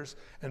 years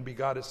and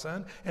begot a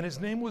son, and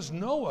his name was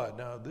Noah.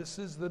 Now, this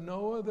is the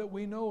Noah that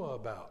we know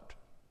about.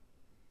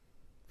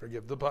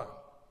 Forgive the pun.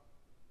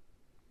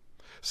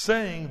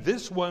 Saying,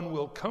 this one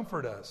will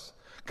comfort us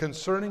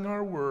concerning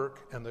our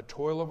work and the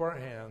toil of our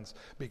hands,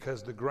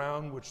 because the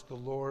ground which the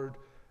Lord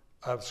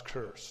has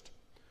cursed.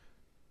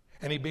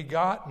 And he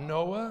begot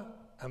Noah,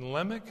 and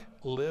Lamech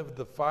lived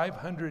the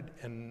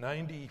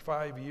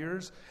 595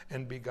 years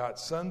and begot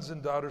sons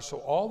and daughters. So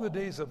all the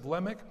days of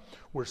Lamech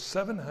were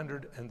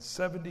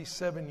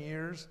 777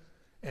 years,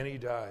 and he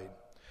died.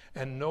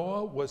 And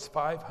Noah was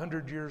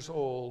 500 years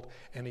old,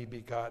 and he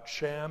begot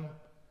Shem,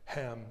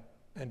 Ham,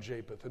 and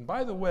Japheth. And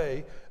by the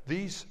way,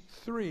 these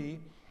three,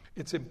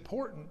 it's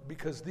important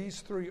because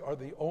these three are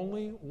the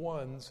only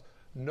ones,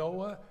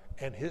 Noah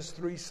and his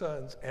three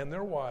sons and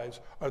their wives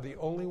are the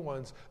only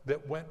ones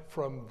that went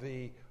from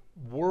the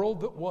world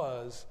that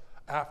was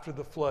after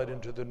the flood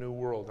into the new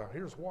world. Now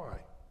here's why.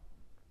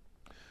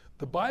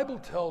 The Bible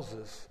tells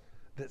us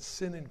that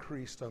sin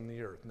increased on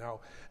the earth.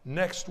 Now,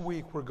 next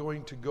week we're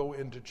going to go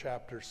into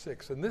chapter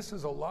 6. And this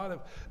is a lot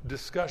of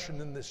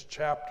discussion in this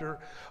chapter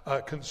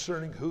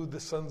concerning who the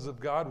sons of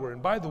God were.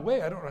 And by the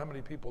way, I don't know how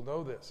many people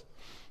know this,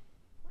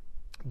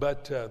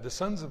 but the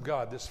sons of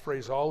God, this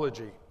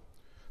phraseology,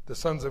 the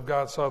sons of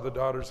God saw the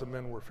daughters of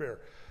men were fair.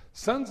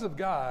 Sons of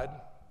God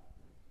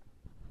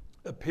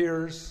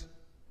appears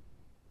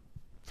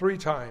 3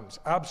 times,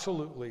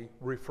 absolutely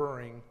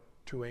referring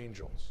to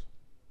angels.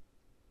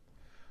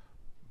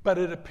 But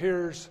it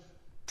appears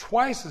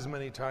twice as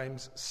many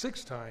times,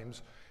 6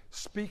 times,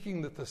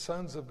 speaking that the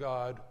sons of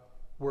God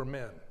were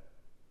men.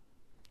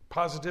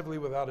 Positively,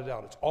 without a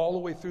doubt. It's all the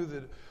way through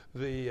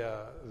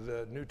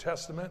the New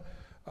Testament.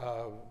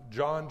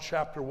 John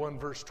chapter 1,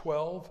 verse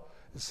 12,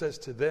 it says,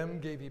 to them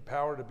gave he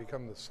power to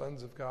become the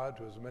sons of God,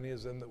 to as many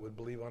as them that would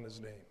believe on his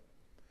name.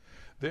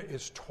 There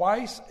is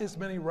twice as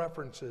many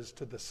references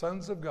to the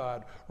sons of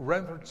God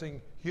referencing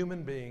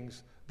human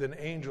beings than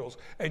angels.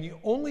 And you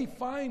only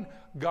find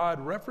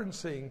God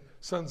referencing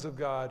sons of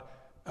God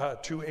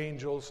to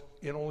angels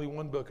in only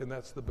one book, and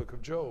that's the book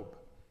of Job.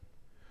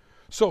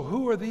 So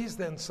who are these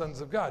then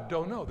sons of God?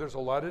 Don't know. There's a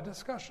lot of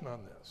discussion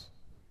on this.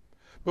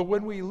 But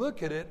when we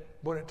look at it,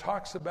 when it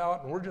talks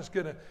about, and we're just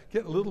going to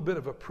get a little bit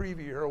of a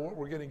preview here of what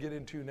we're going to get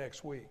into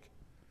next week.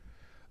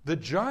 The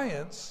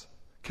giants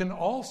can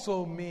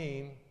also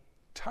mean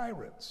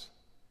tyrants.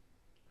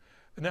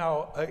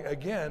 Now,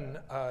 again,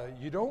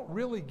 you don't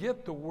really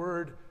get the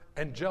word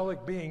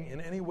angelic being in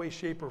any way,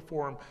 shape, or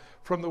form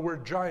from the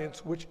word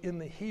giants, which in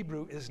the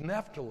Hebrew is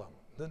Nephilim.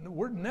 The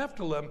word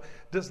Nephilim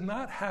does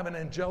not have an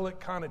angelic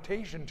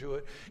connotation to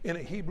it in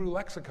a Hebrew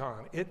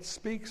lexicon. It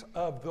speaks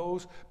of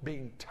those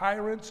being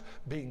tyrants,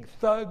 being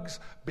thugs,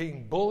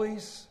 being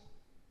bullies.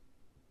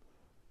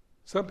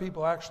 Some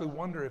people actually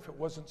wonder if it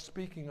wasn't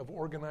speaking of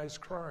organized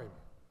crime,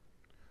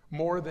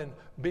 more than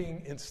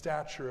being in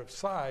stature of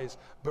size,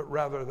 but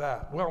rather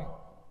that.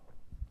 Well,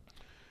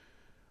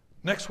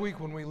 next week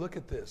when we look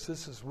at this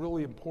is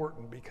really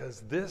important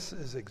because this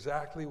is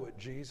exactly what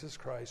Jesus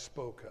Christ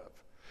spoke of.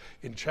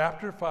 In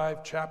chapter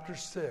 5, chapter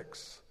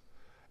 6,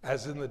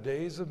 as in the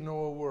days of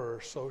Noah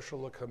were, so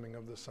shall the coming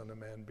of the Son of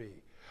Man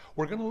be.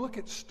 We're going to look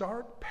at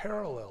stark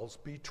parallels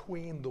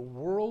between the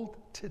world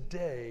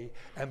today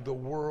and the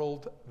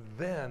world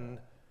then,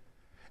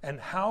 and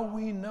how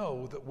we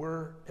know that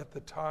we're at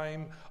the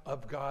time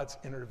of God's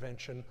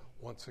intervention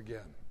once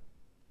again.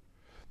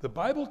 The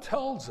Bible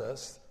tells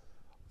us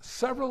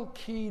several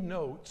key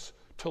notes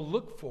to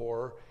look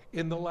for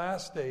in the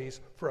last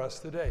days for us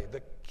today.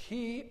 The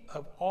key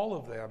of all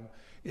of them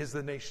is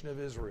the nation of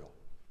Israel.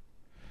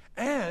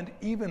 And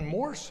even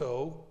more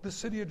so, the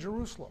city of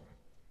Jerusalem.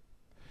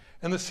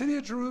 And the city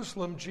of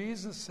Jerusalem,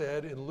 Jesus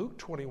said in Luke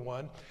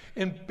 21,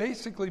 and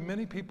basically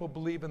many people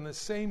believe in the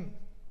same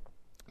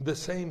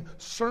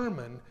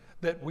sermon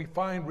that we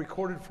find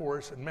recorded for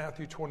us in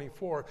Matthew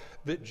 24,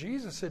 that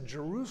Jesus said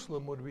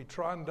Jerusalem would be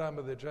trodden down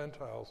by the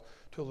Gentiles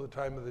till the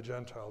time of the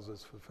Gentiles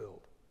is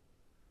fulfilled.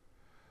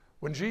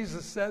 When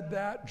Jesus said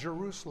that,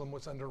 Jerusalem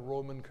was under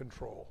Roman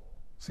control.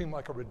 Seemed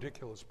like a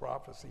ridiculous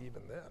prophecy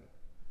even then.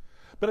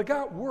 But it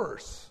got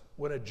worse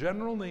when a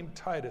general named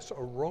Titus,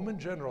 a Roman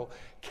general,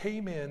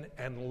 came in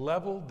and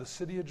leveled the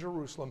city of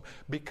Jerusalem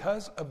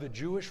because of the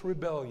Jewish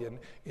rebellion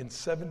in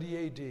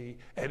 70 AD,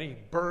 and he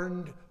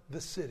burned the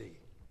city,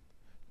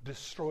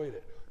 destroyed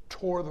it,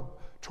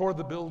 tore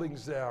the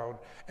buildings down,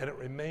 and it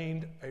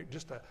remained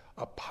just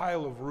a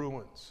pile of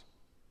ruins.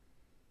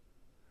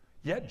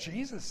 Yet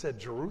Jesus said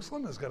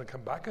Jerusalem is going to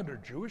come back under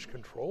Jewish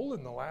control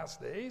in the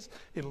last days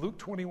in Luke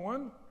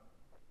 21.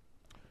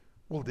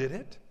 Well, did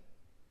it?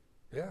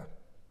 Yeah.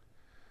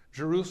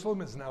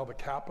 Jerusalem is now the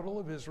capital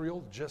of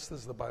Israel, just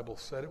as the Bible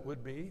said it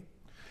would be.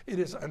 It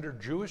is under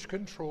Jewish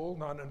control,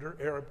 not under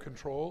Arab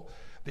control.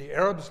 The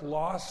Arabs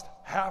lost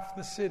half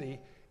the city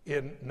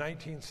in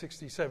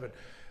 1967.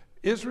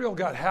 Israel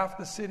got half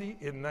the city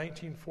in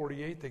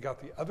 1948. They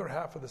got the other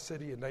half of the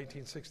city in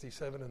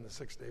 1967 in the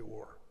Six-Day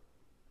War.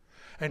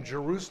 And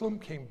Jerusalem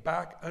came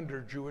back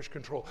under Jewish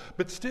control.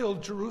 But still,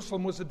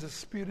 Jerusalem was a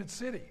disputed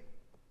city.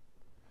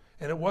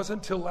 And it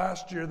wasn't until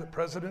last year that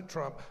President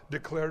Trump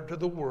declared to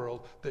the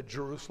world that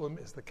Jerusalem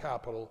is the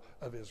capital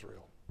of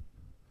Israel.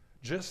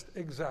 Just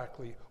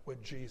exactly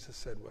what Jesus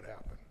said would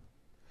happen.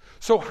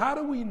 So how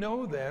do we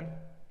know then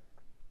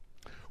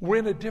we're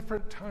in a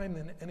different time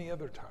than any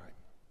other time?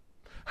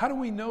 How do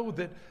we know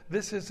that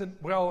this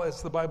isn't, well,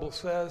 as the Bible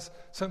says,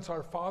 since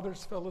our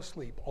fathers fell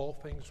asleep, all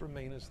things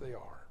remain as they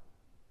are?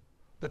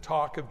 The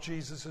talk of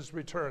Jesus'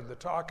 return, the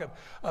talk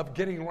of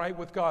getting right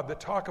with God, the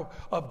talk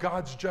of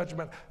God's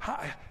judgment.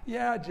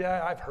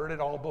 Yeah, I've heard it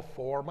all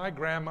before. My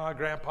grandma,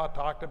 grandpa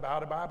talked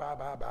about it.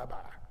 Bye.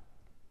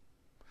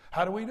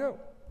 How do we know?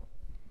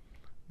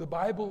 The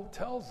Bible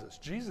tells us.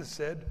 Jesus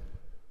said,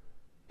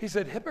 he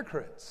said,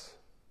 hypocrites.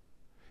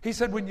 He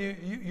said, when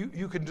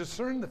you can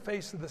discern the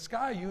face of the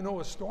sky, you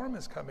know a storm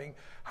is coming.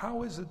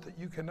 How is it that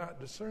you cannot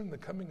discern the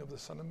coming of the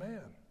Son of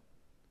Man?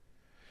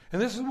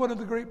 And this is one of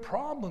the great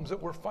problems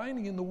that we're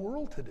finding in the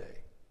world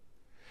today,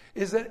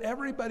 is that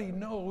everybody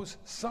knows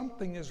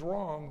something is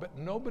wrong, but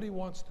nobody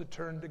wants to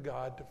turn to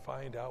God to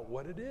find out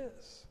what it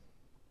is.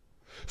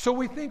 So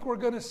we think we're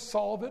going to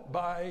solve it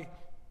by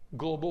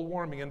global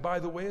warming. And by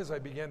the way, as I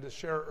began to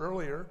share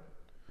earlier,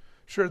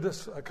 shared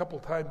this a couple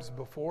times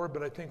before,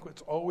 but I think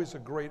it's always a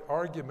great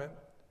argument.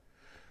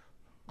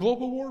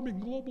 Global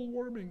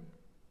warming.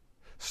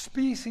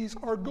 Species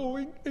are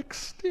going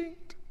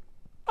extinct.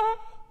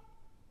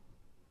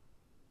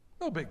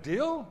 No big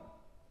deal.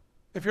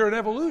 If you're an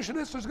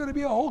evolutionist, there's going to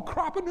be a whole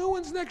crop of new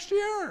ones next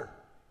year.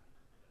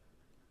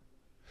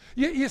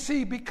 You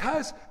see,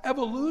 because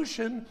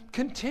evolution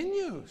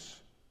continues.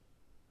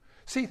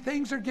 See,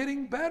 things are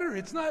getting better.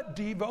 It's not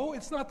Devo.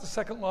 It's not the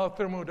second law of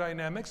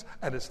thermodynamics,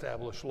 an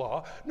established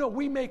law. No,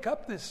 we make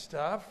up this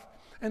stuff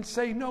and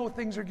say, no,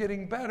 things are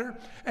getting better.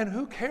 And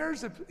who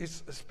cares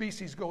if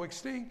species go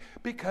extinct?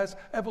 Because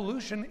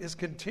evolution is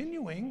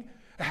continuing.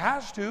 It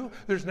has to.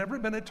 There's never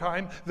been a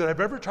time that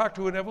I've ever talked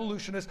to an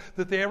evolutionist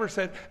that they ever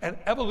said, and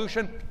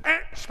evolution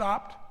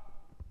stopped.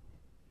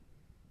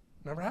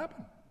 Never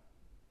happened.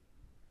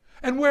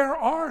 And where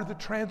are the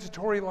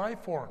transitory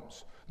life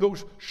forms?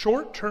 Those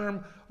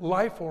short-term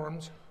life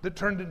forms that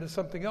turned into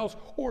something else,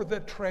 or the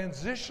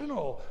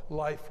transitional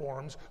life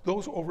forms,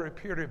 those over a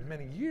period of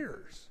many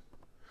years,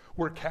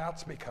 where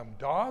cats become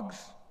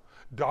dogs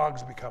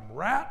become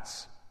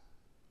rats,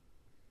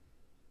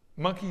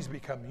 monkeys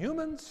become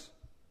humans.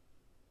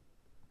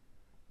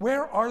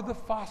 Where are the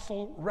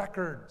fossil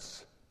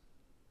records?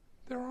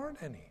 There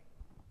aren't any.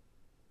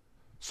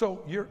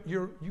 So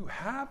you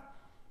have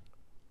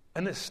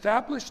an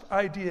established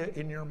idea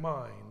in your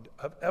mind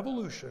of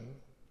evolution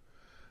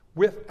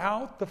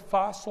without the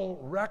fossil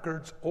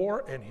records,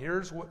 and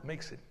here's what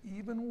makes it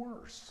even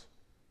worse,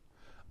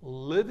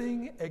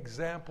 living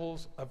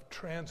examples of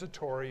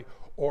transitory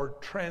or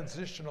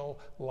transitional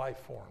life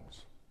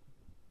forms.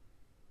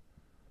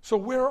 So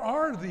where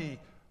are the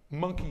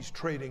monkeys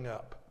trading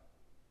up?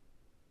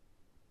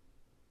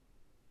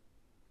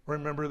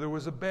 Remember, there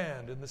was a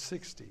band in the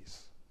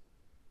 60s.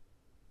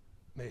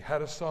 They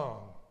had a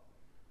song.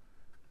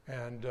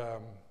 And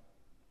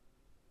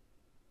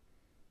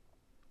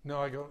no,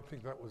 I don't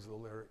think that was the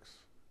lyrics.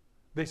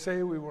 They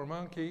say we were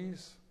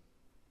monkeys.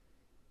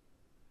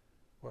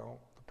 Well,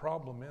 the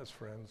problem is,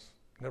 friends,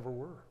 never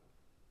were.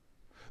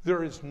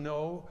 There is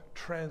no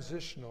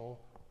transitory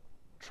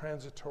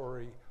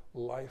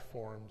life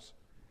forms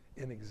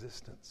in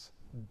existence,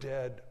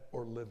 dead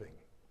or living.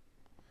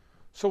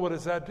 So what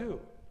does that do?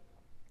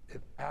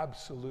 It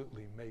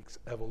absolutely makes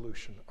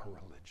evolution a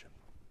religion.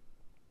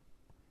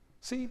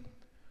 See,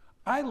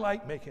 I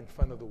like making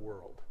fun of the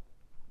world.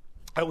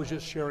 I was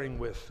just sharing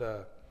with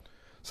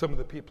some of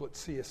the people at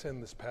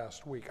CSN this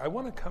past week. I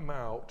want to come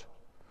out.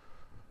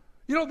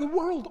 You know, the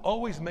world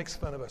always makes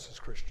fun of us as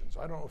Christians.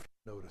 I don't know if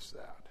you noticed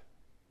that.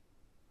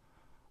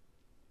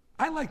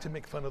 I like to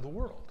make fun of the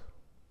world.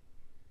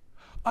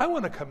 I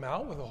want to come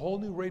out with a whole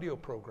new radio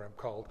program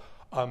called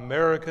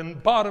American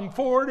Bottom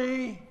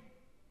 40.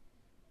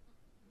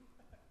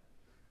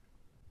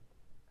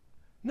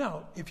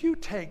 Now, if you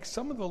take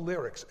some of the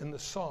lyrics in the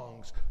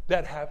songs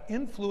that have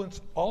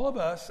influenced all of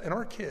us and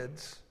our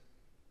kids,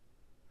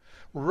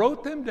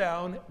 wrote them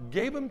down,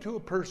 gave them to a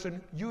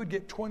person, you would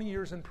get 20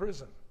 years in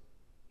prison.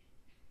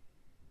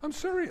 I'm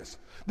serious.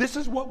 This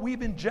is what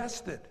we've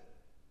ingested.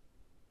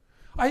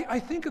 I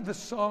think of the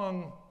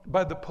song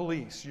by The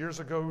Police years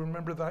ago.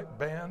 Remember that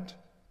band?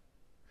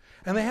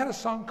 And they had a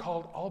song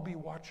called I'll Be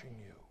Watching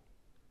You.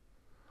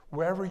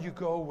 Wherever you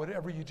go,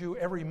 whatever you do,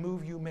 every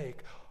move you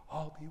make,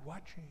 I'll be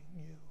watching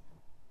you.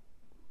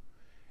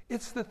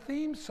 It's the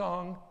theme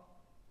song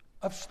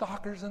of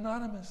Stalkers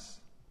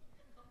Anonymous.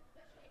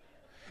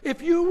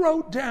 If you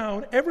wrote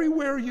down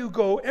everywhere you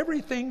go,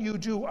 everything you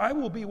do, I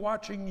will be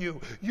watching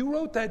you. You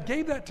wrote that,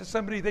 gave that to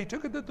somebody, they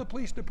took it to the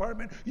police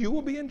department, you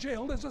will be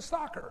jailed as a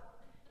stalker.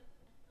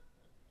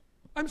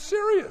 I'm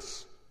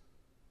serious.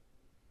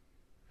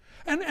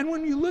 And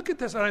when you look at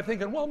this, and I'm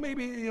thinking, well,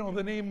 maybe,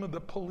 the name of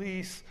the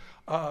police,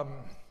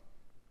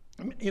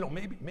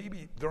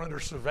 maybe they're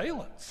under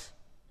surveillance.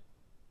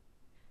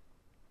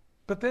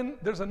 But then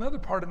there's another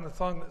part in the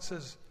song that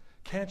says,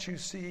 can't you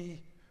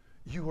see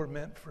you were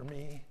meant for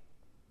me?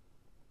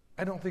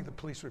 I don't think the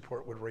police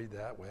report would read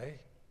that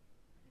way.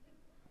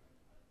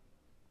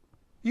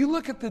 You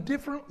look at the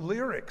different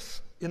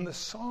lyrics in the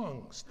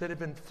songs that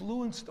have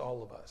influenced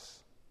all of us.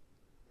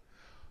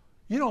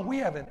 We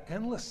have an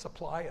endless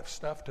supply of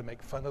stuff to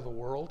make fun of the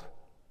world.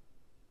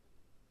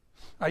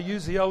 I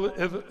use the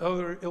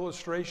other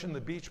illustration, the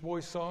Beach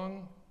Boys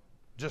song.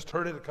 Just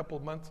heard it a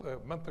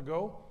month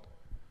ago.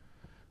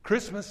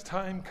 Christmas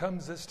time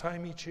comes this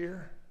time each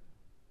year.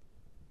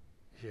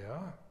 Yeah.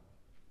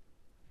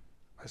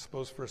 I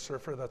suppose for a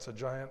surfer, that's a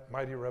giant,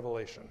 mighty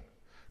revelation.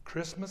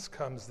 Christmas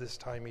comes this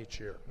time each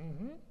year.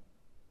 Mm-hmm.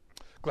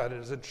 Glad it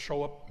doesn't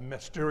show up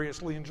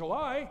mysteriously in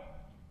July.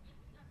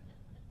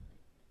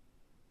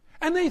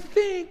 And they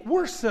think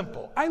we're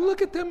simple. I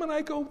look at them and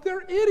I go,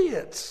 they're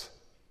idiots.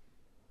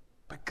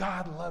 But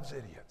God loves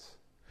idiots.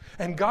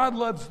 And God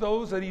loves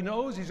those that he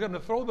knows he's going to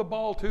throw the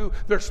ball to.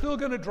 They're still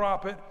going to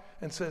drop it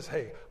and says,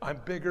 hey, I'm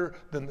bigger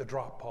than the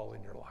drop ball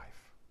in your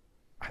life.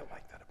 I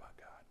like that about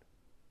God.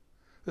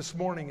 This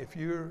morning, if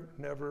you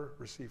never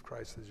received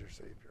Christ as your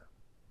Savior,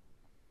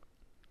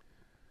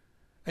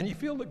 and you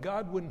feel that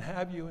God wouldn't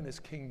have you in his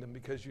kingdom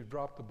because you've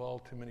dropped the ball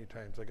too many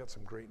times, I got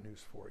some great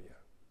news for you.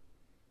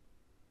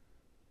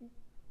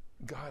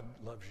 God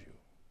loves you.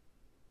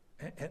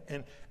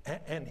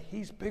 And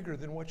he's bigger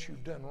than what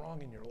you've done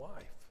wrong in your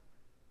life.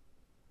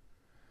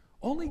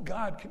 Only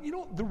God can,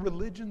 the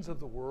religions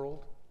of the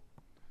world,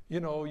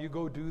 you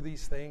go do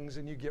these things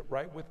and you get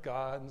right with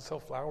God and sell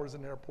flowers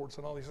in airports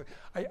and all these things.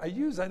 I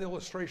use that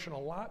illustration a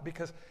lot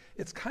because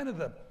it's kind of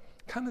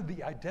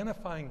the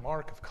identifying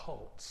mark of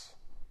cults.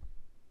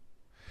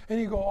 And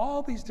you go,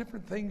 all these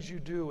different things you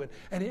do,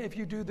 and if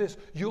you do this,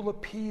 you'll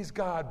appease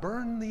God.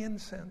 Burn the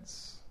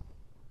incense.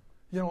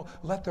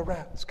 Let the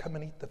rats come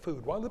and eat the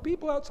food. While the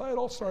people outside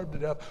all starve to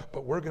death,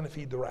 but we're going to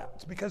feed the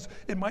rats. Because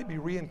it might be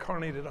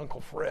reincarnated Uncle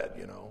Fred,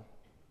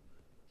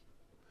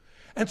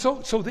 And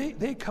so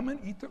they come and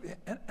eat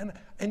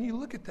and you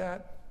look at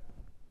that,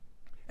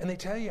 and they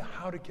tell you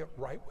how to get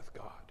right with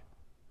God.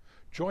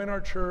 Join our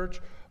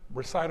church,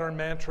 recite our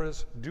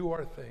mantras, do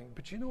our thing.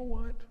 But you know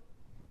what?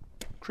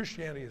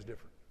 Christianity is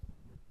different.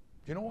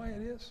 You know why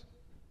it is?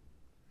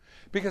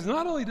 Because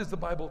not only does the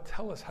Bible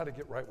tell us how to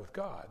get right with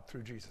God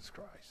through Jesus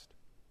Christ,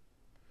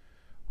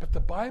 but the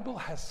Bible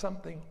has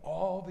something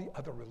all the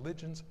other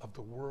religions of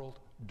the world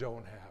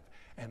don't have,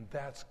 and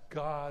that's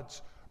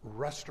God's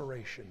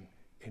restoration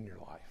in your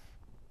life.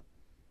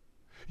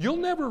 You'll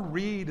never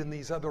read in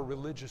these other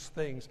religious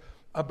things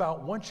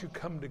about once you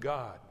come to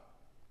God,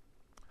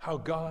 how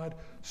God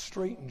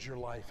straightens your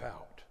life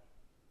out.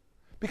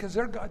 Because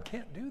their God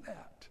can't do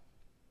that.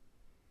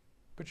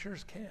 But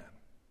yours can.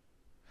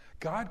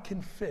 God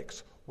can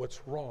fix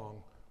what's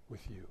wrong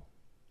with you.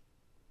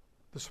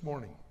 This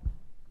morning,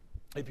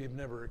 if you've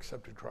never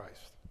accepted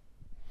Christ,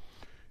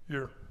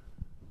 you're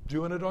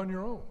doing it on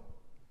your own.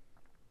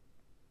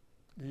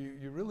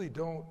 You really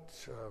don't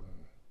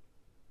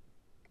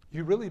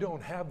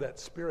have that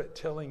Spirit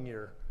telling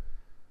your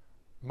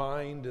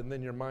mind and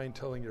then your mind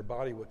telling your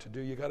body what to do.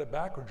 You got it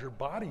backwards. Your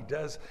body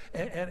does,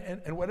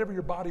 and whatever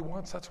your body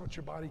wants, that's what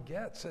your body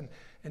gets, and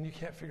you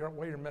can't figure out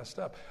why you're messed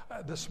up.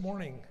 This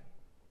morning,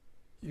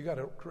 you got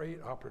a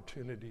great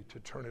opportunity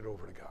to turn it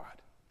over to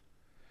God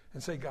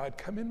and say, God,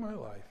 come in my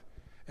life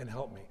and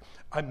help me.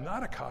 I'm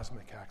not a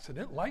cosmic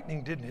accident.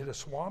 Lightning didn't hit a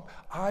swamp.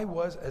 I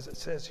was, as it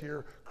says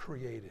here,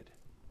 created.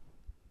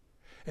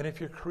 And if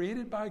you're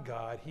created by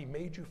God, he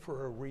made you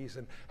for a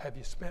reason. Have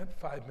you spent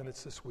 5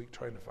 minutes this week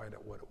trying to find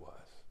out what it was?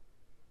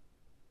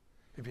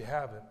 If you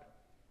haven't,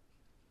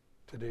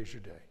 today's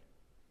your day.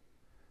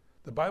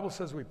 The Bible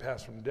says we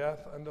pass from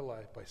death unto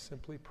life by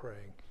simply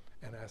praying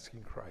and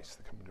asking Christ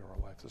to come into our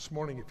life. This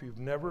morning, if you've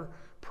never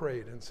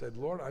prayed and said,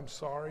 Lord, I'm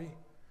sorry,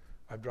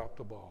 I've dropped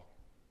the ball.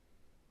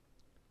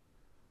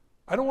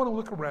 I don't want to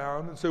look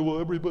around and say, well,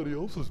 everybody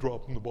else is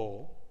dropping the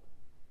ball.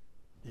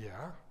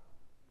 Yeah,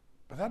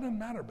 but that doesn't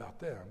matter about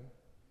them.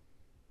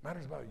 It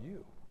matters about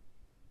you.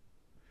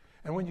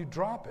 And when you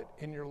drop it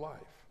in your life,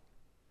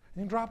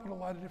 and you drop it a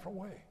lot of different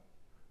ways,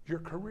 your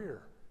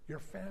career, your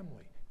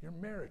family, your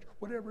marriage,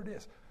 whatever it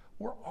is,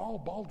 we're all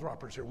ball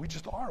droppers here. We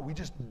just are. We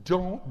just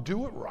don't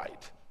do it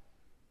right.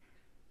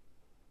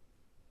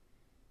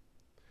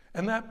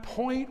 And that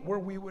point where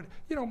we would,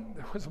 there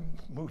was a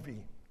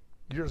movie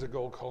years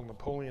ago called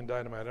Napoleon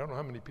Dynamite. I don't know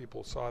how many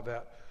people saw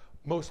that.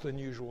 Most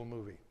unusual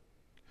movie.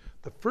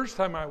 The first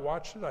time I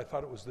watched it, I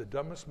thought it was the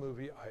dumbest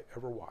movie I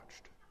ever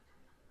watched.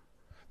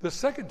 The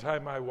second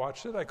time I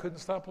watched it, I couldn't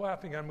stop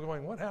laughing. I'm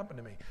going, what happened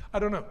to me? I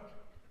don't know.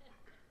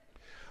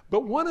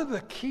 But one of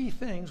the key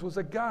things was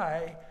a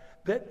guy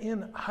that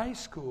in high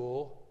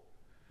school,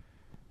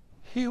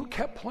 he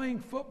kept playing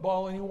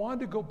football and he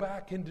wanted to go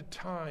back into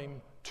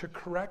time to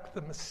correct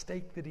the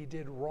mistake that he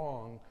did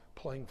wrong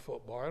playing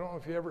football. I don't know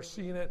if you've ever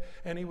seen it,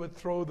 and he would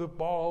throw the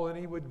ball and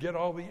he would get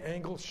all the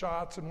angle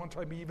shots, and one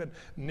time he even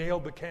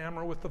nailed the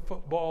camera with the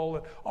football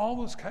and all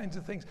those kinds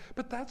of things.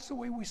 But that's the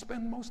way we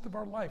spend most of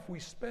our life. We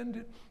spend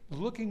it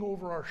looking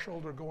over our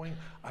shoulder going,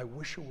 I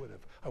wish I would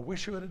have. I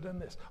wish I would have done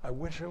this. I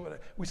wish I would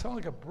have. We sound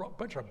like a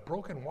bunch of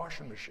broken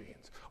washing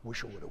machines.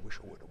 Wish I would have, wish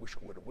I would have, wish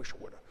I would have, wish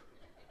I would have.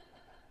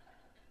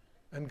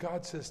 And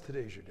God says,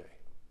 today's your day.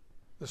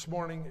 This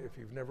morning, if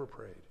you've never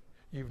prayed,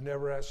 you've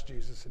never asked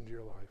Jesus into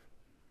your life,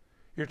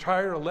 you're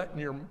tired of letting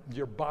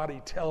your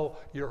body tell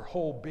your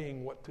whole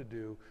being what to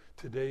do,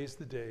 today's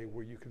the day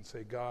where you can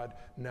say, God,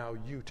 now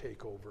you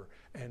take over,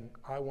 and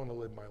I want to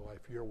live my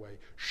life your way.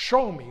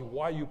 Show me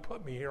why you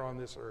put me here on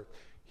this earth.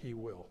 He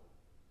will.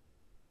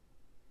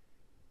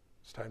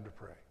 It's time to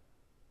pray.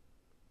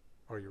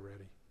 Are you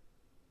ready?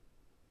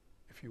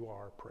 If you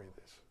are, pray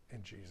this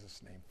in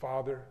Jesus' name.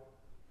 Father,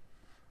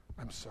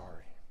 I'm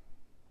sorry.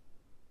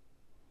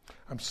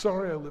 I'm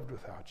sorry I lived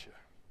without you.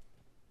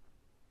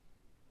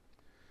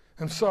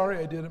 I'm sorry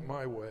I did it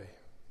my way.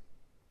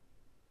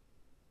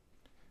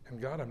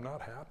 And God, I'm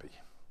not happy.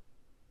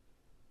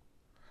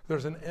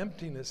 There's an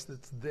emptiness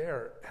that's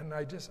there, and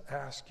I just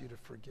ask you to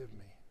forgive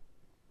me.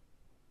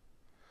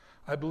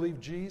 I believe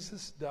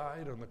Jesus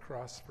died on the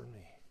cross for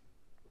me.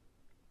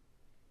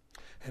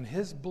 And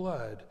his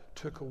blood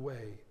took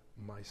away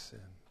my sin.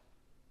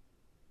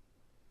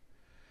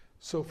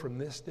 So from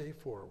this day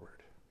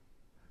forward,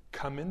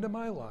 come into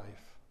my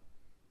life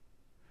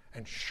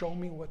and show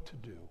me what to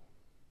do.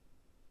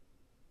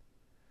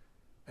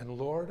 And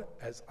Lord,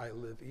 as I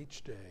live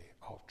each day,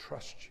 I'll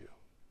trust you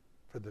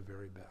for the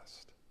very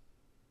best.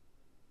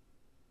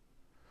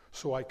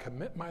 So I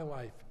commit my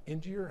life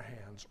into your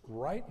hands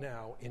right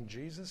now in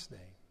Jesus' name.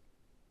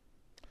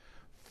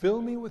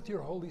 Fill me with your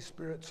Holy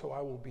Spirit so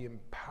I will be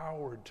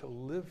empowered to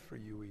live for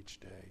you each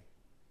day.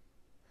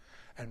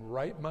 And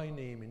write my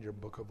name in your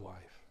book of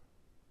life,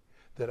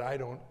 that I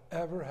don't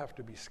ever have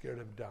to be scared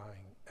of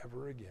dying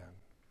ever again.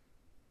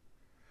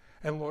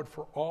 And Lord,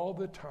 for all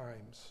the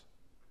times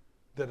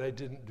that I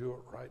didn't do it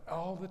right,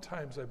 all the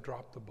times I've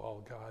dropped the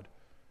ball, God,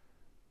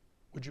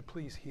 would you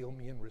please heal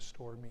me and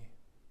restore me?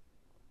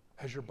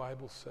 As your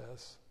Bible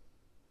says,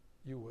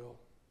 you will.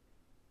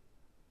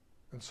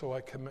 And so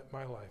I commit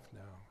my life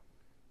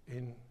now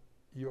in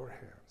your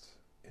hands,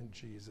 in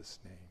Jesus'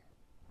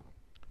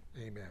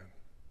 name. Amen.